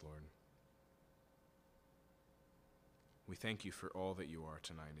news, Lord. We thank you for all that you are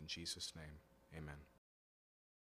tonight. In Jesus' name. Amen.